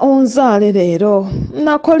nsaba onzaale leero.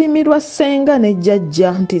 Nakolimirwa Senga ne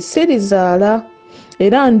Jajja nti Sirizaala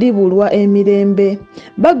era ndibulwa emirembe.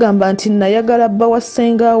 Bagamba nti nayagala bba wa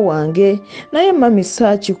Senga wange naye mami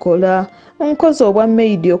saakikola. Nkoze obwa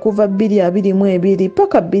meidi okuva 2022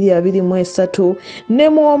 paka 2023 ne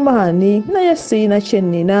muomaani naye siina kye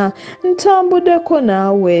nnina. Ntambuddeko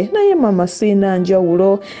naawe naye mama siina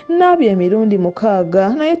njawulo. Naabye emirundi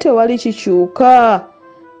 6 naye tewali kikyuka.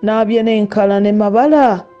 Naabye n'enkala ne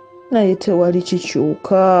mabala naye tewali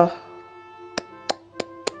kikyuka.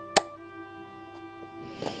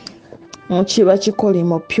 Mukiba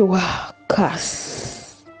kikolimo pure kasi.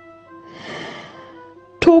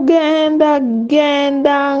 Tugenda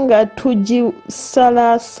nga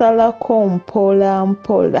tugisalasalako mpola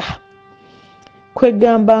mpola.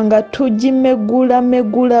 Kwegamba nga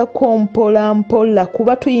tugimegulako mpola mpola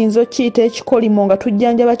kuba tuyinza okiyita ekikolimo nga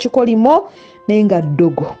tujjanjaba kikolimo naye nga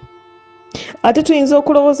ddogo. Ate tuyinza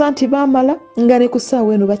okulowooza nti baamala nga ne ku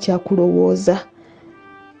ssaawa eno bakyakulowooza.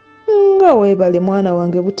 Nga weebale mwana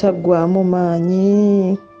wange butaggwaamu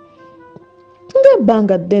maanyi.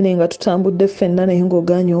 Ng'ebbanga ddene nga tutambudde ffenna naye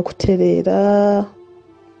ng'ogaanye okutereera.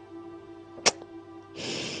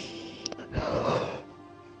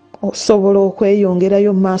 Osobola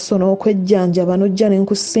okweyongerayo mu maaso n'okwejjanjaba n'ojja ne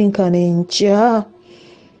nkusinkana enkya.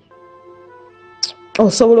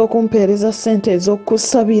 Osobola okumpeereza ssente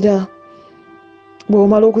ez'okusabira.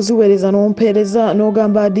 Bw'omala okuziweereza n'ompeereza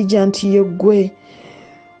n'ogamba Adija nti ye ggwe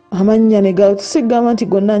amannya ne gasigamba nti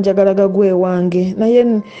gonna njagala gagwe wange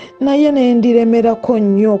naye ne ndiremerako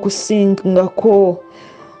nnyo okusingako.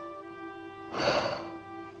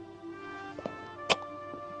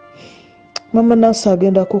 Mama Nasa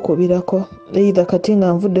agenda kukubirako either kati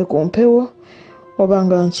nga nvudde ku mpewo oba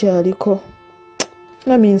nga nkyaliko.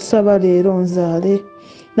 Nami nsaba leero nzaale.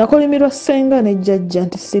 Nakolimirwa Senga ne Jajja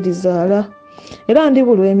nti Sirizaala era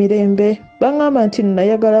ndibulwa emirembe. Baŋŋamba nti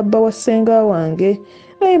nayagala bba wa Senga wange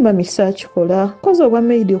naye mami saakikola. Koze obwa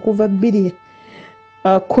maidi okuva 2012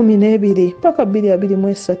 paka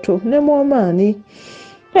 2023 ne muomaani.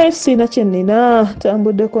 Naye siina kye nnina,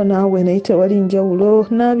 tambuddeko naawe naye tewali njawulo.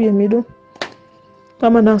 Naabye emiru.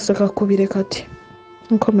 Mama Nasa kakubire kati.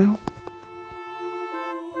 Nkomewo.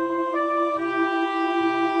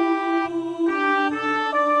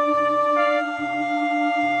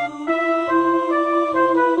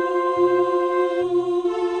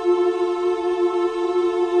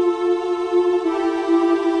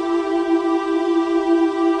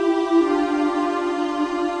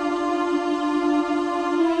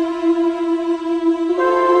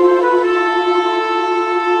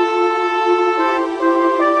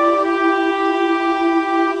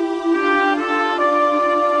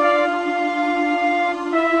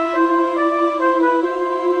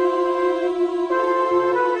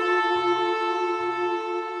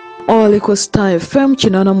 Oliko Star FM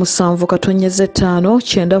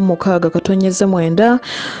 87.5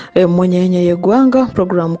 mwenyenye yeggwanga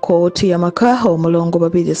program KOOTI YAMAKA OMULONGO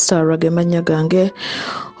BABIRYE Star agemanya gange.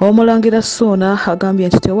 Omulangira Ssuuna agambye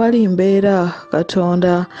nti tewali mbeera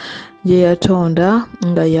Katonda gye yatonda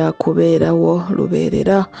nga yakubeerawo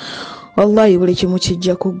lubeerera. Wallahi buli kimu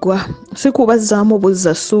kijja kuggwa. Si kubazzaamu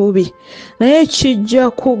buzza ssuubi naye kijja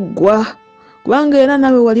kuggwa. Kubanga era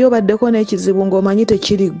nawe wali obaddeko n'ekizibu ng'omanyi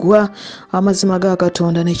tekiriggwa, amazima ga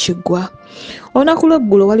Katonda ne kiggwa. Olunaku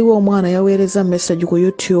lw'eggulo waliwo omwana yaweereza message ku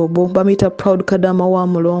YouTube bamuyita Proud Kadama wa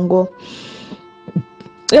Mulongo.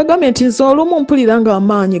 Yagambye nti nze olumu mpulira nga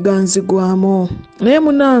amaanyi ganzigwamu naye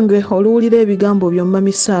munange oluwulira ebigambo by'omma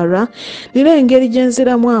Misaara nina engeri gye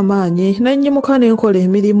nziramu amaanyi n'ennyimuka ne nkola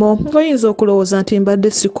emirimu ng'oyinza okulowooza nti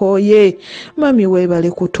mbadde sikooye. Mami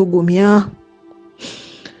weebale kutugumya.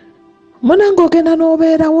 Munange ogenda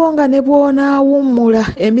n'obeerawo nga ne bw'onaawummula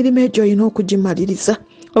emirimu egyo olina okugimaliriza.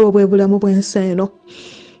 Obwo bwe bulamu bw'ensi eno.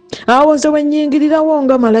 Awo nze bwe nnyingirirawo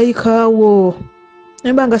nga malayika wo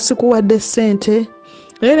nemba nga sikuwadde ssente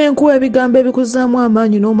naye ne nkuwa ebigambo ebikuzaamu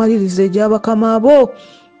amaanyi n'omaliriza egy'abakama abo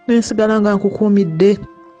n'ensigala nga nkukuumidde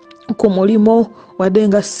ku mulimo wadde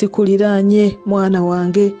nga sikuliraanye mwana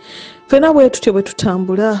wange. Ffenna bwe tutyo bwe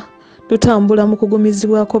tutambula mu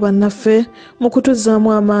kugumizibwako bannaffe, mu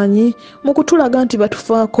kutuzaamu amaanyi, mu kutulaga nti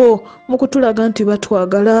batufaako, mu kutulaga nti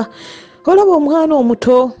batwagala. Olaba omwana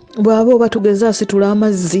omuto bw'aba oba tugeza asitula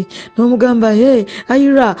amazzi n'omugamba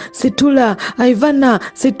Aira situla, Ivana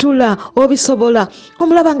situla, obisobola.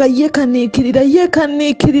 Omulaba nga yeekaniikirira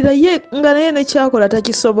nga naye nekyakola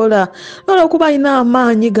takisobola. Olw'okuba alina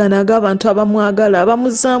amaanyi gano ag'abantu abamwagala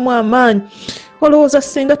abamuzaamu amaanyi. Olowooza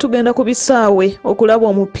singa tugenda ku bisaawe okulaba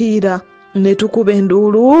omupiira ne tukuba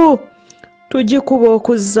enduulu, tugikuba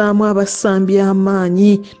okuzzaamu abasambi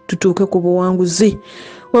amaanyi tutuuke ku buwanguzi.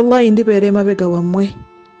 Wallahi ndibeera emabega wammwe,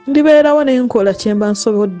 ndibeerawo ne nkola kye mba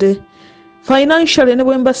nsobodde. Financially ne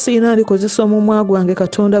bwe mba siina alikozesa omumwa gwange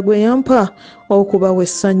Katonda gwe yampa okubawa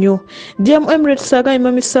essanyu. DM Emirates agambye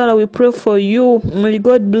Mami Sarah, we pray for you. May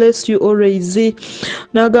God bless you always.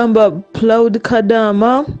 N'agamba Proud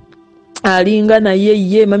Kadama alinga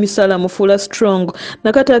naye ye Mami Sarah mufuula strong.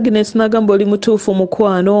 Nakati Agnes n'agamba oli mutuufu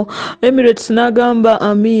mukwano. Emirates n'agamba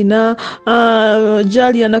Amina.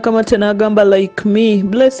 Jalia Nakamate n'agamba like me.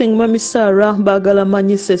 Blessing Mami Sarah baagala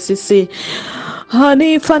manyise sisi.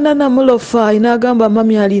 Fanana Mulofa n'agamba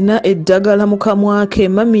mami alina eddagala mu kamwa ke,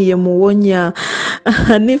 mami ye muwonya.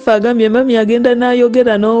 Hanifa agambye mami agenda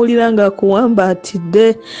n'ayogera n'owulira nga akuwamba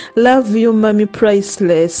atidde. Love you mami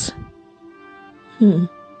priceless.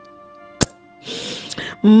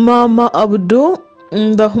 Mama Abdu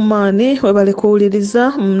Ndahumani webale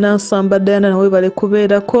kuwuliriza. Nansamba Diana na webale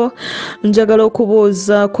kubeerako. Njagala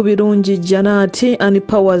okubuuza ku birungi Janati Ani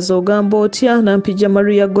Powers ogamba otya. Nampija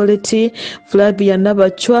Maria Goleti, Flavia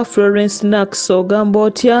Nabachwa, Florence Nax ogamba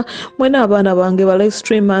otya. Mwena abaana bange ba live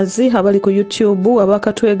streamers abali ku YouTube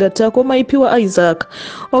abakatwegattako. Maipiwa Isaac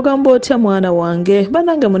ogamba otya mwana wange.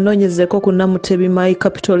 Banange munoonyezeko ku Namutebi My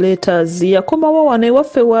Capital Letters yakomawo wano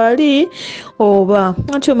ewaffe waali oba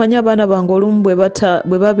anti omanyi abaana bange olumu bwe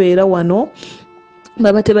babeera wano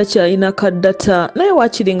baba tebakyalina kaddata naye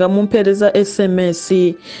wakiringa mumpeereza SMS.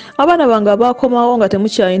 Abaana bange bakomawo nga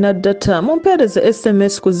temukyalina data mumpeereza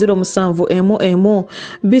SMS ku 071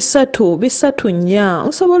 334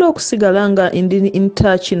 nsobola okusigala nga ndi in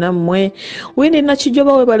touch nammwe. Wini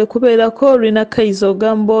Nakijoba webale kubeerako. Rina Kaizo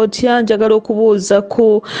ogamba otya? Njagala okubuuza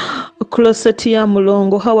ku Closeti ya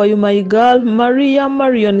Mulongo. How are you my girl? Maria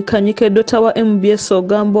Marion Kanyike Dota wa MBS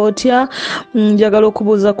ogamba otya? Njagala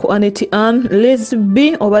okubuuza ku Aneti Ann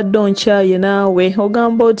Lesbi obadde onkyaye naawe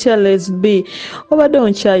ogamba otya? Lesbi obadde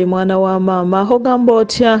onkyaye mwana wa maama ogamba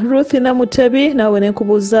otya? Ruth Namutebi naawe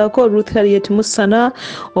nenkubuuzaako. Ruth Harriet Musana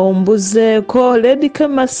ombuzeeko. Lady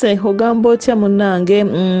Kemase ogamba otya munnange?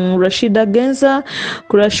 Rashida Genza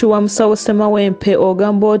Kurashi wa Musawo Semawempe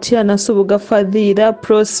ogamba otya? Nasubuga Fadhira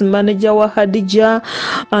Pros manager wa Hadija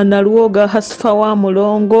Naluoga Hasfa wa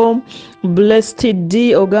Mulongo. Blessed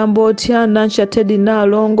D ogamba otya? Nancha Teddy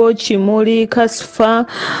Nalongo Chimuli Kasfa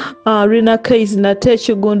Rina Kaiz Nate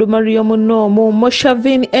Kigundu Mario Munomu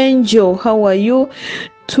Moshavin Angel how are you?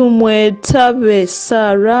 Tumwetabe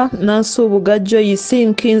Sara Nansubuga Joyce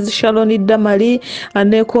Nkins Shaloni Damali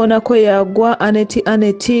Anekonako Yagwa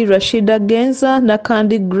Aneti Rashida Genza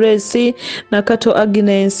Nakandi Grace Nakato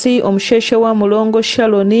Agnesi Omusheshe wa Mulongo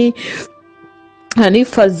Shaloni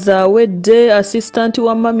Hanifa Zawedde assistant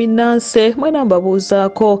wa Mami Nanse mwena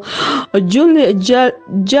mbabuuzaako.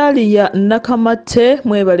 Jalia Nakamate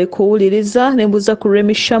mwebale kuwuliriza nembuza ku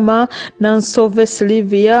Remi Shama Nansove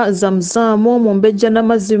Silvia Zamzamu Mumbejja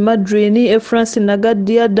Namazima Drini France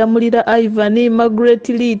Nagadia Damulira Ivani Margaret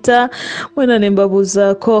Lita mwena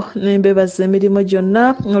nembabuuzaako nembebaza emirimu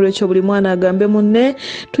gyonna olwekyo buli mwana agambe munne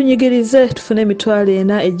tunyigirize tufune emitwalo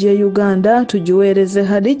 4 ejje Uganda tugiweereze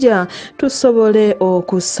Hadija tusobole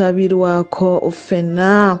okusabirwako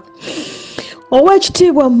ffenna.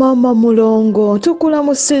 Owekitiibwa Mama Mulongo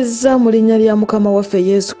tukulamusizza mu linnya lya Mukama waffe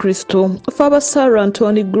Yesu Kristo. Ffe aba Sarah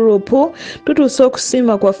Antony Group tutuuse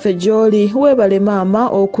okusiima kwaffe gy'oli. Weebale maama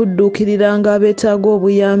okudduukiriranga abeetaaga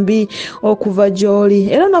obuyambi okuva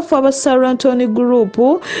gy'oli. Era naffe aba Sarah Antony Group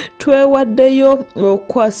twewaddeyo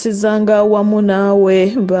okukwasizanga awamu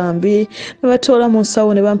naawe bambi ne batoola mu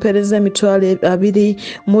nsawo ne bampeereza emitwalo 2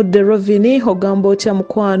 Mudde Rovini ogamba otya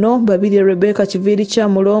mukwano Babirye Rebecca Kiviiri kya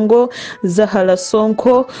Mulongo Zaha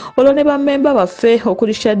Sonko olwo ne bammemba baffe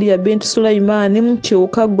okuli Shadia Bintu Sulaimani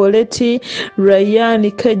Kiwuka Goleti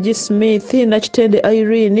Ryan Keji Smith Nakitende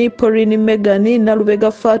Irene Porini Megani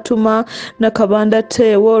Nalubega Fatuma Nakabanda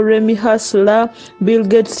Tewo Remy Hasla Bill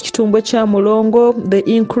Gates Kitumbwe kya Mulongo The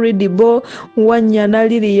Incredible Wanyana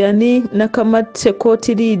Liliani Nakamate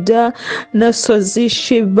Koti Leader Nasozi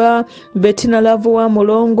Shiba Bettina Lavu wa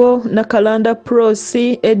Mulongo Nakalanda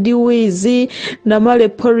Prosi Eddie Wizi Namale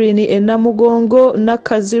Porini Enamugongo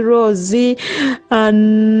Nakazi Rozi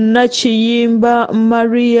Nakiyimba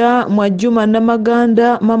Maria Mwajuma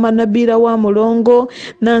Namaganda Mama Nabira wa Mulongo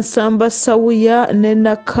Nansamba Sawuya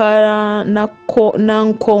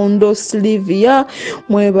Nankondo Silvia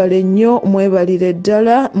mwebale nnyo mwebalire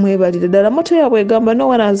ddala moto yabwe egamba no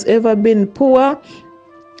one has ever been poor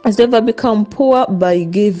has ever become poor by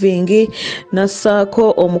giving.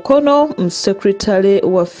 Nasako omukono secretary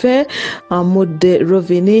waffe Mudde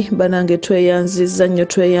Rovini banange tweyanziza nnyo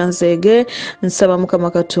tweyanzeege nsaba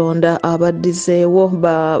Mukama Katonda abaddizeewo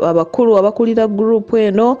abakulu abakulira group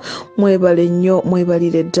eno mwebale nnyo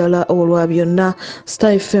mwebalire ddala olwa byonna.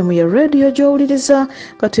 Star FM ya radio gy'owuliriza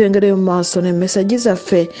katuyongereyo mu maaso ne message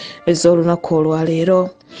zaffe ez'olunaku olwaleero.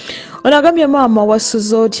 Onagambye maama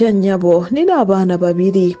wasuza otya nnyabo nina abaana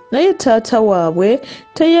 2 naye taata waabwe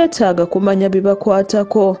teyeetaaga kumanya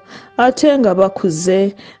bibakwatako ate nga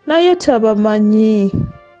bakuze naye tabamanyi.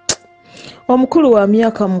 Omukulu wa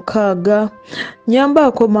myaka 6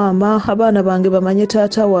 nyambaako maama abaana bange bamanye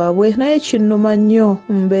taata waabwe naye kinnuma nnyo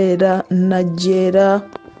mbeera najjeera.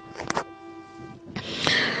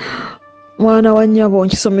 Mwana wa nnyabo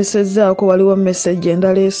nkisomesezzaako waliwo message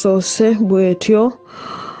endala esoose bwetyo.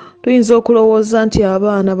 Tuyinza okulowooza nti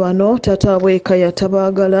abaana bano taata abweka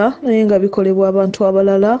yatabaagala naye nga bikolebwa abantu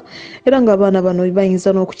abalala era nga abaana bano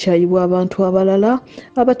bayinza n'okukyayibwa abantu abalala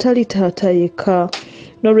abatali taata yekka.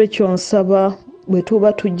 N'olwekyo nsaba bwe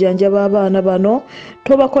tuba tujjanjaba abaana bano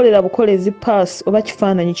tobakolera bukolezi pass oba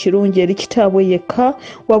kifaananyi kirungi eri kitaabwe yekka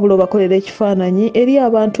wabula obakolera ekifaananyi eri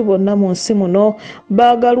abantu bonna mu nsi muno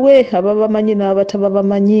baagalwe ababamanyi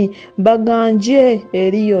n'abatababamanyi baganje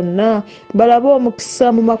eri yonna balabe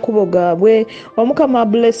omukisa mu makubo gaabwe Omukama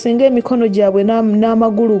blessinga emikono gyabwe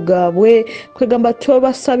n'amagulu gaabwe kwegamba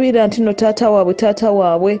tobasabira nti no taata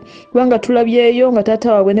waabwe kubanga tulabyeyo nga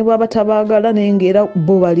taata waabwe ne bw'aba tabaagala naye ng'era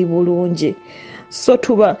bo bali bulungi. so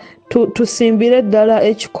tusimbire ddala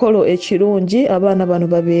ekikolo ekirungi abaana bano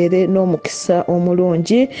babeere n'omukisa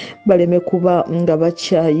omulungi baleme kuba nga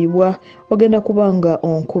bakyayibwa ogenda kuba nga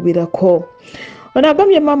onkubirako. Ono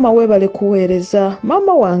agambye maama weebale kuweereza,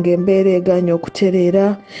 maama wange embeera eganye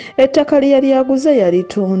okutereera, ettaka lye yali aguze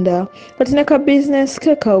yalitunda kati ne ka bizinesi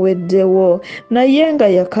ke kaweddewo naye nga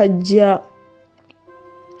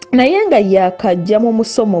yakajja mu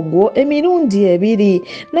musomo gwo emirundi 2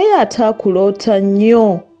 naye ataakuloota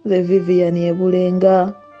nnyo. The Vivian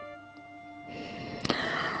Ebulenga.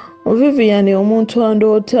 Vivian omuntu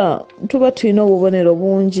andoota tuba tulina obubonero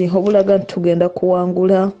bungi obulaga nti tugenda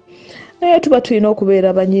kuwangula naye tuba tulina okubeera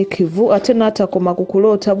abanyiikivu ate n'atakoma ku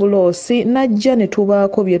kuloota buloosi najja ne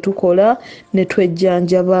tubaako bye tukola ne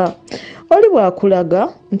twejjanjaba. Oli bw'akulaga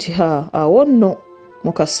nti awo nno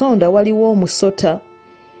mu Kasonda waliwo omusota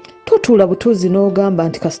totuula butuuzi n'ogamba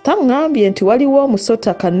nti kasita ngambye nti waliwo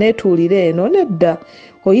omusota kanneetuulire eno nedda.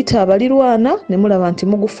 Oyita abalirwana ne mulaba nti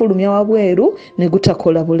mugufulumya wabweru ne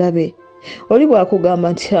gutakola bulabe. Oli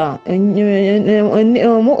bw'akugamba nti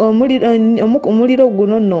omuliro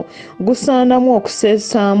guno nno gusaanamu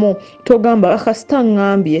okuseesaamu togamba kasita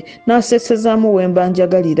ngambye n'aseesezaamu wemba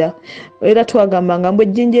njagalira. Era twagambanga mbwe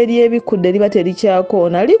ejjinja eryebikudde liba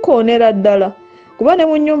terikyakoona likoonera ddala. Kuba ne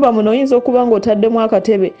mu nnyumba muno oyinza okuba ng'otaddemu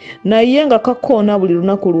akatebe naye nga kakoona buli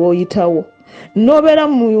lunaku lw'oyitawo. Nobeera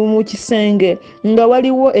mu kisenge nga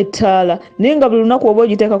waliwo ettaala naye nga buli lunaku oba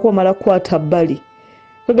ogiteekako omala kukwata bbali.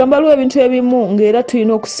 Kagamba lwa ebintu ebimu ng'era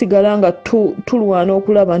tulina okusigala nga tulwana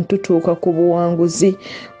okulaba nti tutuuka ku buwanguzi.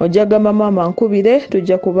 Ojja gamba maama nkubire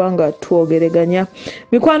tujja kuba nga twogereganya.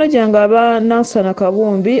 Mikwano gyange aba Nansana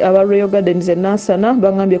Kabumbi aba Royal Gardens e Nansana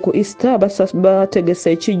bangambye ku Easter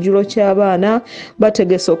bategesa ekijjulo ky'abaana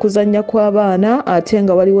bategesa okuzannya kw'abaana ate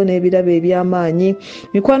nga waliwo n'ebirabo eby'amaanyi.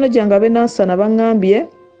 Mikwano gyange ab'e Nansana bangambye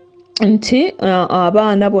nti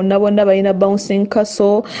abaana bonna balina bouncing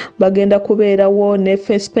castle bagenda kubeerawo ne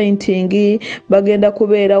face painting bagenda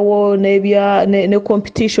kubeerawo ne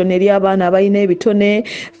competition eri abaana abalina ebitone.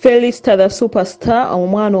 Felista the superstar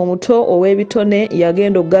omwana omuto ow'ebitone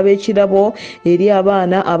yagenda okugaba ekirabo eri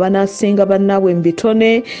abaana abanaasinga bannaabwe mu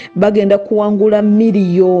bitone bagenda kuwangula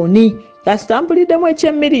miliyoni. Asampuliddemu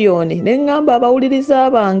eky'emiliyoni ne ngamba abawuliriza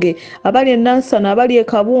bange abali e Nansana abali e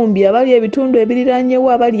Kabumbi abali ebitundu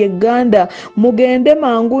ebiriranyewo abali e Uganda mugende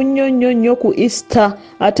mangu nnyo ku Easter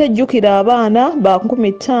ate jjukira abaana ba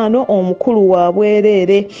 15 omukulu wa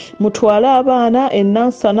bwereere mutwale abaana e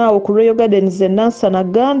Nansana awo ku Royal Gardens e Nansana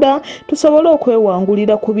Uganda tusobole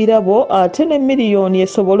okwewangulira ku birabo ate ne miliyoni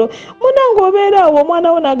esobolo munange obeera awo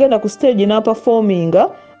omwana wo n'agenda ku stage n'aperforminga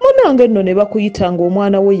munange nno ne bakuyita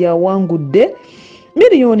ng'omwana we yawangudde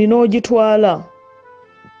miliyoni n'ogitwala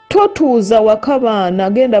totuuza waka baana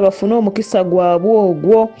genda bafune omukisa gwabwe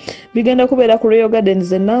ogwo. Bigenda kubeera ku Royal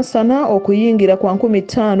Gardens e Nansana okuyingira kwa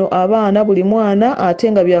 15 abaana buli mwana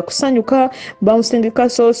ate nga byakusanyuka bouncing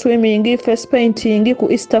castle swimming face painting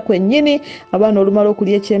ku Easter kwennyini abaana olumala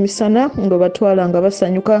okulya ekyemisana nga batwala nga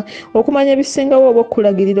basanyuka. Okumanya ebisingawo oba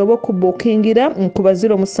okulagirira oba okubukingira kuba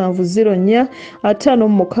 070 56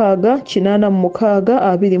 86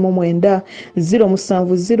 29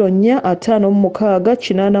 070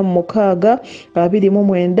 56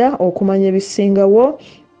 29 okumanya ebisingawo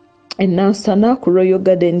e Nansana ku Royal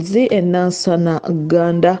Gardens e Nansana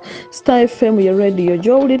Uganda. Star FM ya radio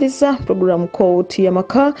gy'owuliriza programu KOOTI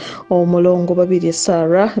YAMAKA OMULONGO BABIRYE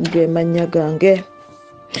Sarah ge mannya gange.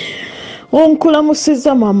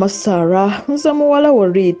 Onkulamusiza Mama Sarah nze muwala wo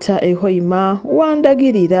Rita Ehoima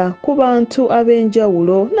wandagirira ku bantu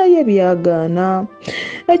ab'enjawulo naye byagaana.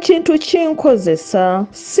 Ekintu kinkozesa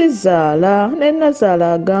sizaala ne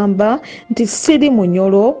Nazaala agamba nti siri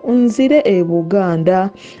munyolo nzire e Buganda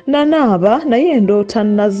nanaaba naye ndoota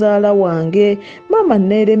Nazaala wange mama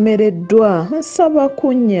neeremereddwa nsaba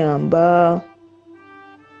kunnyamba.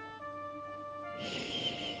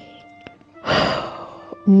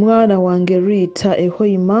 Mwana wange Rita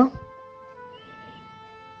Ehoima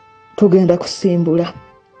tugenda kusimbula.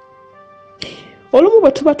 Olumu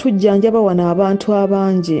bwe tuba tujjanjaba wano abantu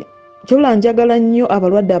abangi kyobula njagala nnyo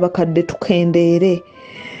abalwadde abakadde tukendeere.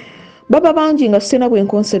 Baba bangi nga sina bwe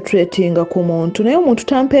nconcentratinga ku muntu naye omuntu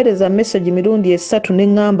tampeereza message mirundi 3 ne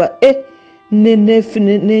ngamba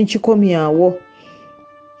nenkikomyawo.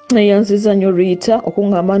 Neyanziza nnyo Rita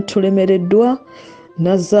okungamba nti tulemereddwa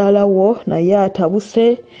Nazaala wo naye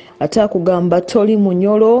atabuse ate akugamba toli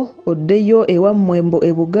munyolo oddeyo ewammwe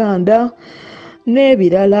e Buganda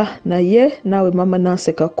n'ebirala naye naawe mama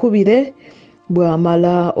Nanseka kubire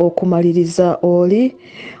bw'amala okumaliriza oli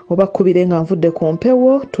oba kubire nga nvudde ku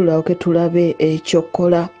mpewo tulawuke tulabe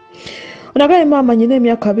ekyokola. Onagaye maama nyina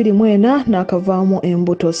emyaka 24 n'akavaamu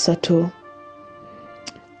embuto 3.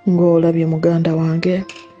 Ng'olabye muganda wange,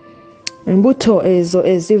 embuto ezo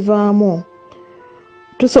ezivaamu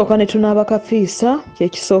tusooka ne tunaaba kafiisa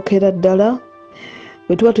kyekisookera ddala.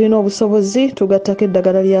 Bwe tuba tulina obusobozi tugattako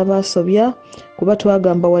eddagala ly'abaasobya, kuba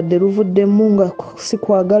twagamba wadde luvuddemu nga si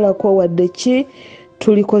kwagalako wadde ki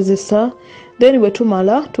tulikozesa. Then bwe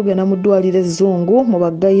tumala tugenda mu ddwaliro ezzungu mu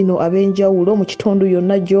bagayino ab'enjawulo mu kitundu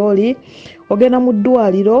yonna gy'oli. Ogenda mu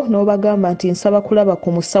ddwaliro n'obagamba nti nsaba kulaba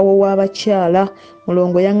ku musawo w'abakyala.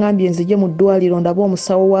 Mulongo yaŋŋambye nzije mu ddwaliro ndabe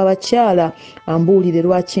omusawo w'abakyala ambuulire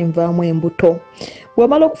lwaki nvaamu embuto.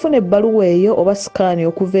 Bw'omala okufuna ebbaluwa eyo oba sikaani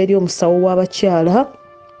okuva eri omusawo w'abakyala,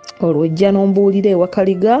 olwojja n'ombuulira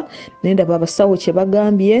ewakaliga nendaba abasawo kye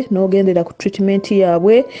bagambye n'ogendera ku treatment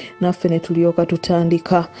yaabwe, naffe ne tulyoka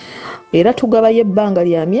tutandika. Era tugabayo ebbanga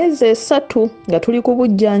lya myezi 3 nga tuli ku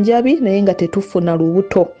bujjanjabi naye nga tetufuna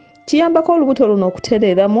lubuto. Kiyambako olubuto luno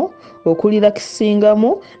okutereeramu, okulira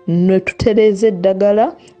kisingamu, ne tutereeza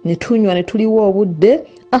eddagala, ne tunywa ne tuliwa obudde,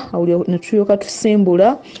 ne tulyoka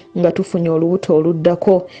tusimbula nga tufunye olubuto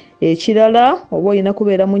oluddako. Ekirala oba olina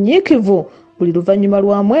kubeera munyiikivu buli luvannyuma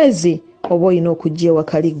lwa mwezi oba olina okujja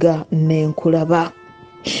ewakaliga n'enkulaba.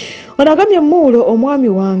 Onagambye Mulo omwami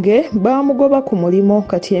wange baamugoba ku mulimo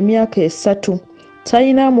kati emyaka 3.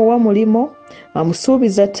 Talina amuwa mulimo,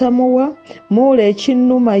 amusuubiza tamuwa. Mulo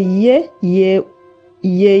ekinnuma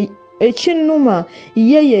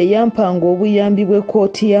ye yampanga obuyambi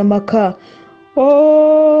bw'ekkooti y'amaka.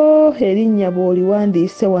 Erinnya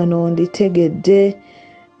bw'oliwandiise wano nditegedde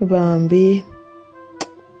bambi.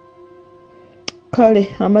 Kale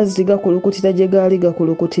amazzi gakulukutira gye gaali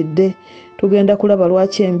gakulukutidde. Tugenda kulaba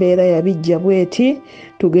lwaki embeera yabijja bweti,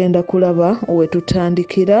 tugenda kulaba we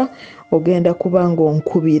tutandikira. Ogenda kuba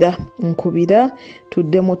nkubira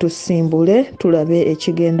tuddemu tusimbule tulabe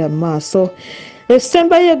ekigenda mu maaso.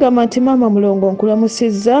 Esemba yegamba nti maama Mulongo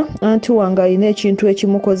nkulamusizza, anti wange alina ekintu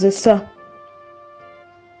ekimukozesa.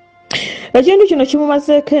 Ekintu kino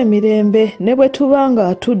kimumazeeko emirembe ne bwe tuba nga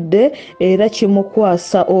atudde era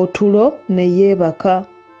kimukwasa otulo ne yeebaka.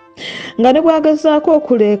 Nga ne bw'agezaako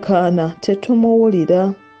okuleekaana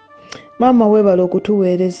tetumuwulira. Maama weebala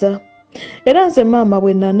okutuweereza. Era nze maama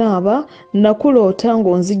bwe nanaaba nakuloota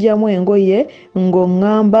ng'onzigyamu engoye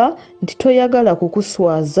ng'oŋŋamba nti toyagala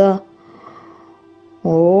kukuswaza.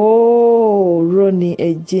 Roni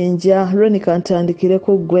ejjinja, Roni kantandikire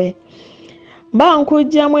ku ggwe.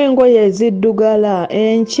 Bankujjamu engoye eziddugala,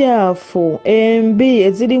 enkyafu, embi,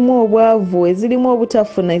 ezirimu obwavu, ezirimu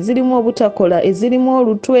obutafuna, ezirimu obutakola, ezirimu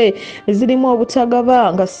olutwe, ezirimu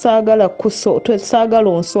obutagaba, nga saagala kuso, saagala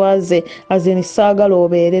onswaze, azeni saagala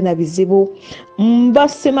obeere na bizibu. Mba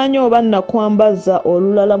simanyi oba nakwambaza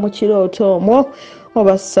olulala mu kirooto omwo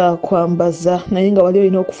oba saakwambaza, naye nga wali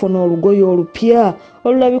olina okufuna olugoye olupya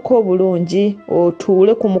olulabika obulungi,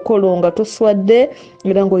 otuule ku mukolo nga toswadde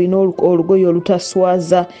era ng'olina olugoye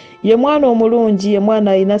olutaswaza. Ye mwana omulungi, ye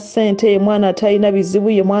mwana alina ssente, ye mwana atalina bizibu,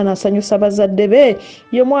 ye mwana asanyusa bazadde be,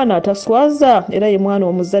 ye mwana ataswaza era ye mwana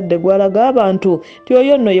omuzadde gw'alaga abantu ti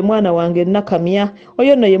oyo nno ye mwana wange nakamya,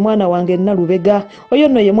 oyo nno ye mwana wange nalubega, oyo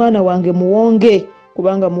nno ye mwana wange muwonge,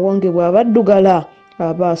 kubanga muwonge bw'abaddugala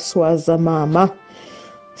aba aswaza maama.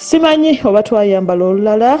 Simanyi oba twayambala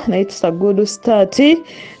olulala naye it's a good start.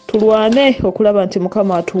 Tulwane okulaba nti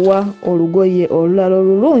Mukama atuwa olugoye olulala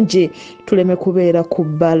olulungi tuleme kubeera ku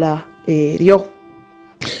bbala eryo.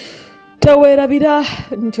 Teweerabira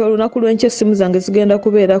nti olunaku lw'enkya essimu zange zigenda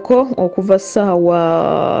kubeerako okuva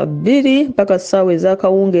ssaawa 2 mpaka ssaawa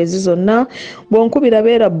ez'akawungeezi zonna. Bw'onkubira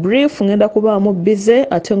beera brief, ngenda kubaamu bize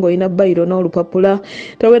ate ng'olina bayiro n'olupapula.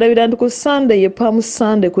 Teweerabira nti ku Sunday ye Palm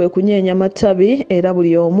Sunday kwe kunyeenya matabi, era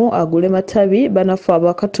buli omu agule matabi. Banaffe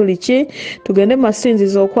Abakatoliki tugende mu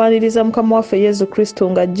masinzizo okwaniriza Mukama waffe Yesu Kristo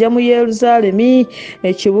ng'ajja mu Yerusaalemi,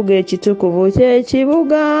 ekibuga ekitukuvu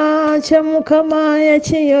ky'ekibuga kya Mukama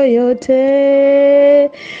yakiyoyote.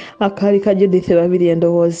 Akali ka Judith babiri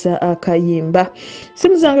endowooza akayimba.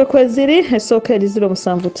 Simu zange kweziri esooka eri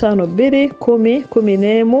 0752 10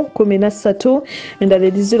 11 13, endala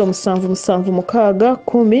eri 0776 10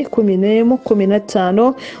 11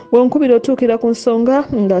 15. Bw'onkubira otuukira ku nsonga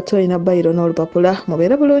nga tolina bayiro n'olupapula.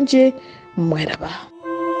 Mubeere bulungi, mweraba.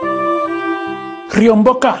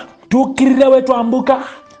 Ryomboka tuukirira we twambuka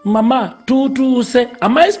Mama, tutuse.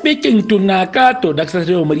 Am I speaking to Nakato?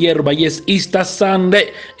 Dakisatire omulyeruba. Yes, Easter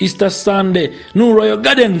Sunday. Easter Sunday. Nu Royal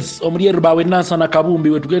Gardens. Omulyeruba wenansa na kabumbi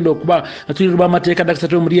wetugenda okuba. Natulyeruba mateeka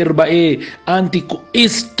dakisatire omulyeruba anti ku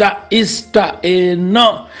Easter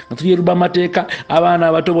no. Natulyeruba mateeka abaana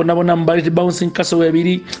abato bonna mbaleti bouncing castle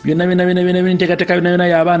ebiri. Byonna nteekateeka byonna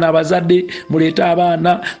y'abaana abazadde muleeta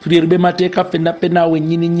abaana. Tulyerube mateeka fenna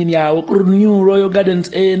wennyini awo. New Royal Gardens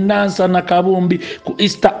nansa na kabumbi ku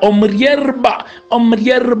Easter omryerba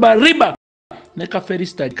riba ne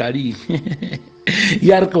kaferista kali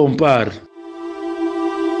yar compar.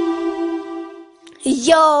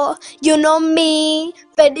 Yo, you know me,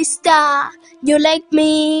 Fedista. You like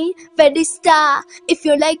me, Fedista. If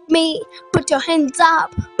you like me, put your hands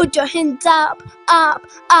up,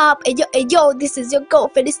 up. Yo, this is your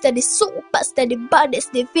girl, Fedista, the superstar, the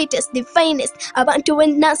baddest, the fittest, the finest. Abantu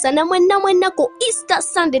wenansa na mwena ku Easter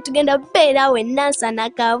Sunday tugenda bera wenansa na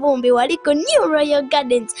kavumbi waliko New Royal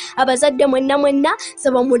Gardens. Abazadde mwena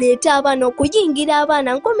saba muleeta abaana okuyingira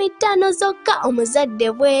abaana 15 zokka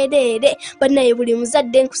omuzadde bwerere. Banaye buli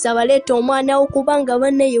muzadde nkusaba leeta omwana wo kubanga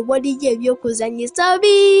banaye waliyo ebyokuzanyisa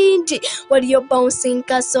bingi. Waliyo bouncing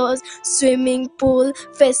castles, swimming pool,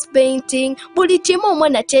 face painting, buli kimu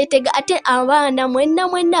omwana kyetega. Ate abaana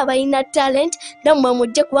mwena balina talent nammwe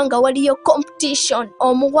mujje kubanga waliyo competition.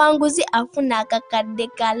 Omuwanguzi afuna akakadde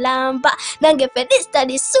kalamba. Nange Fedista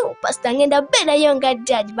the superstar ngenda berayo nga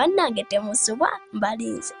judge. Bannange temusubwa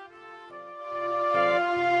mbalinze.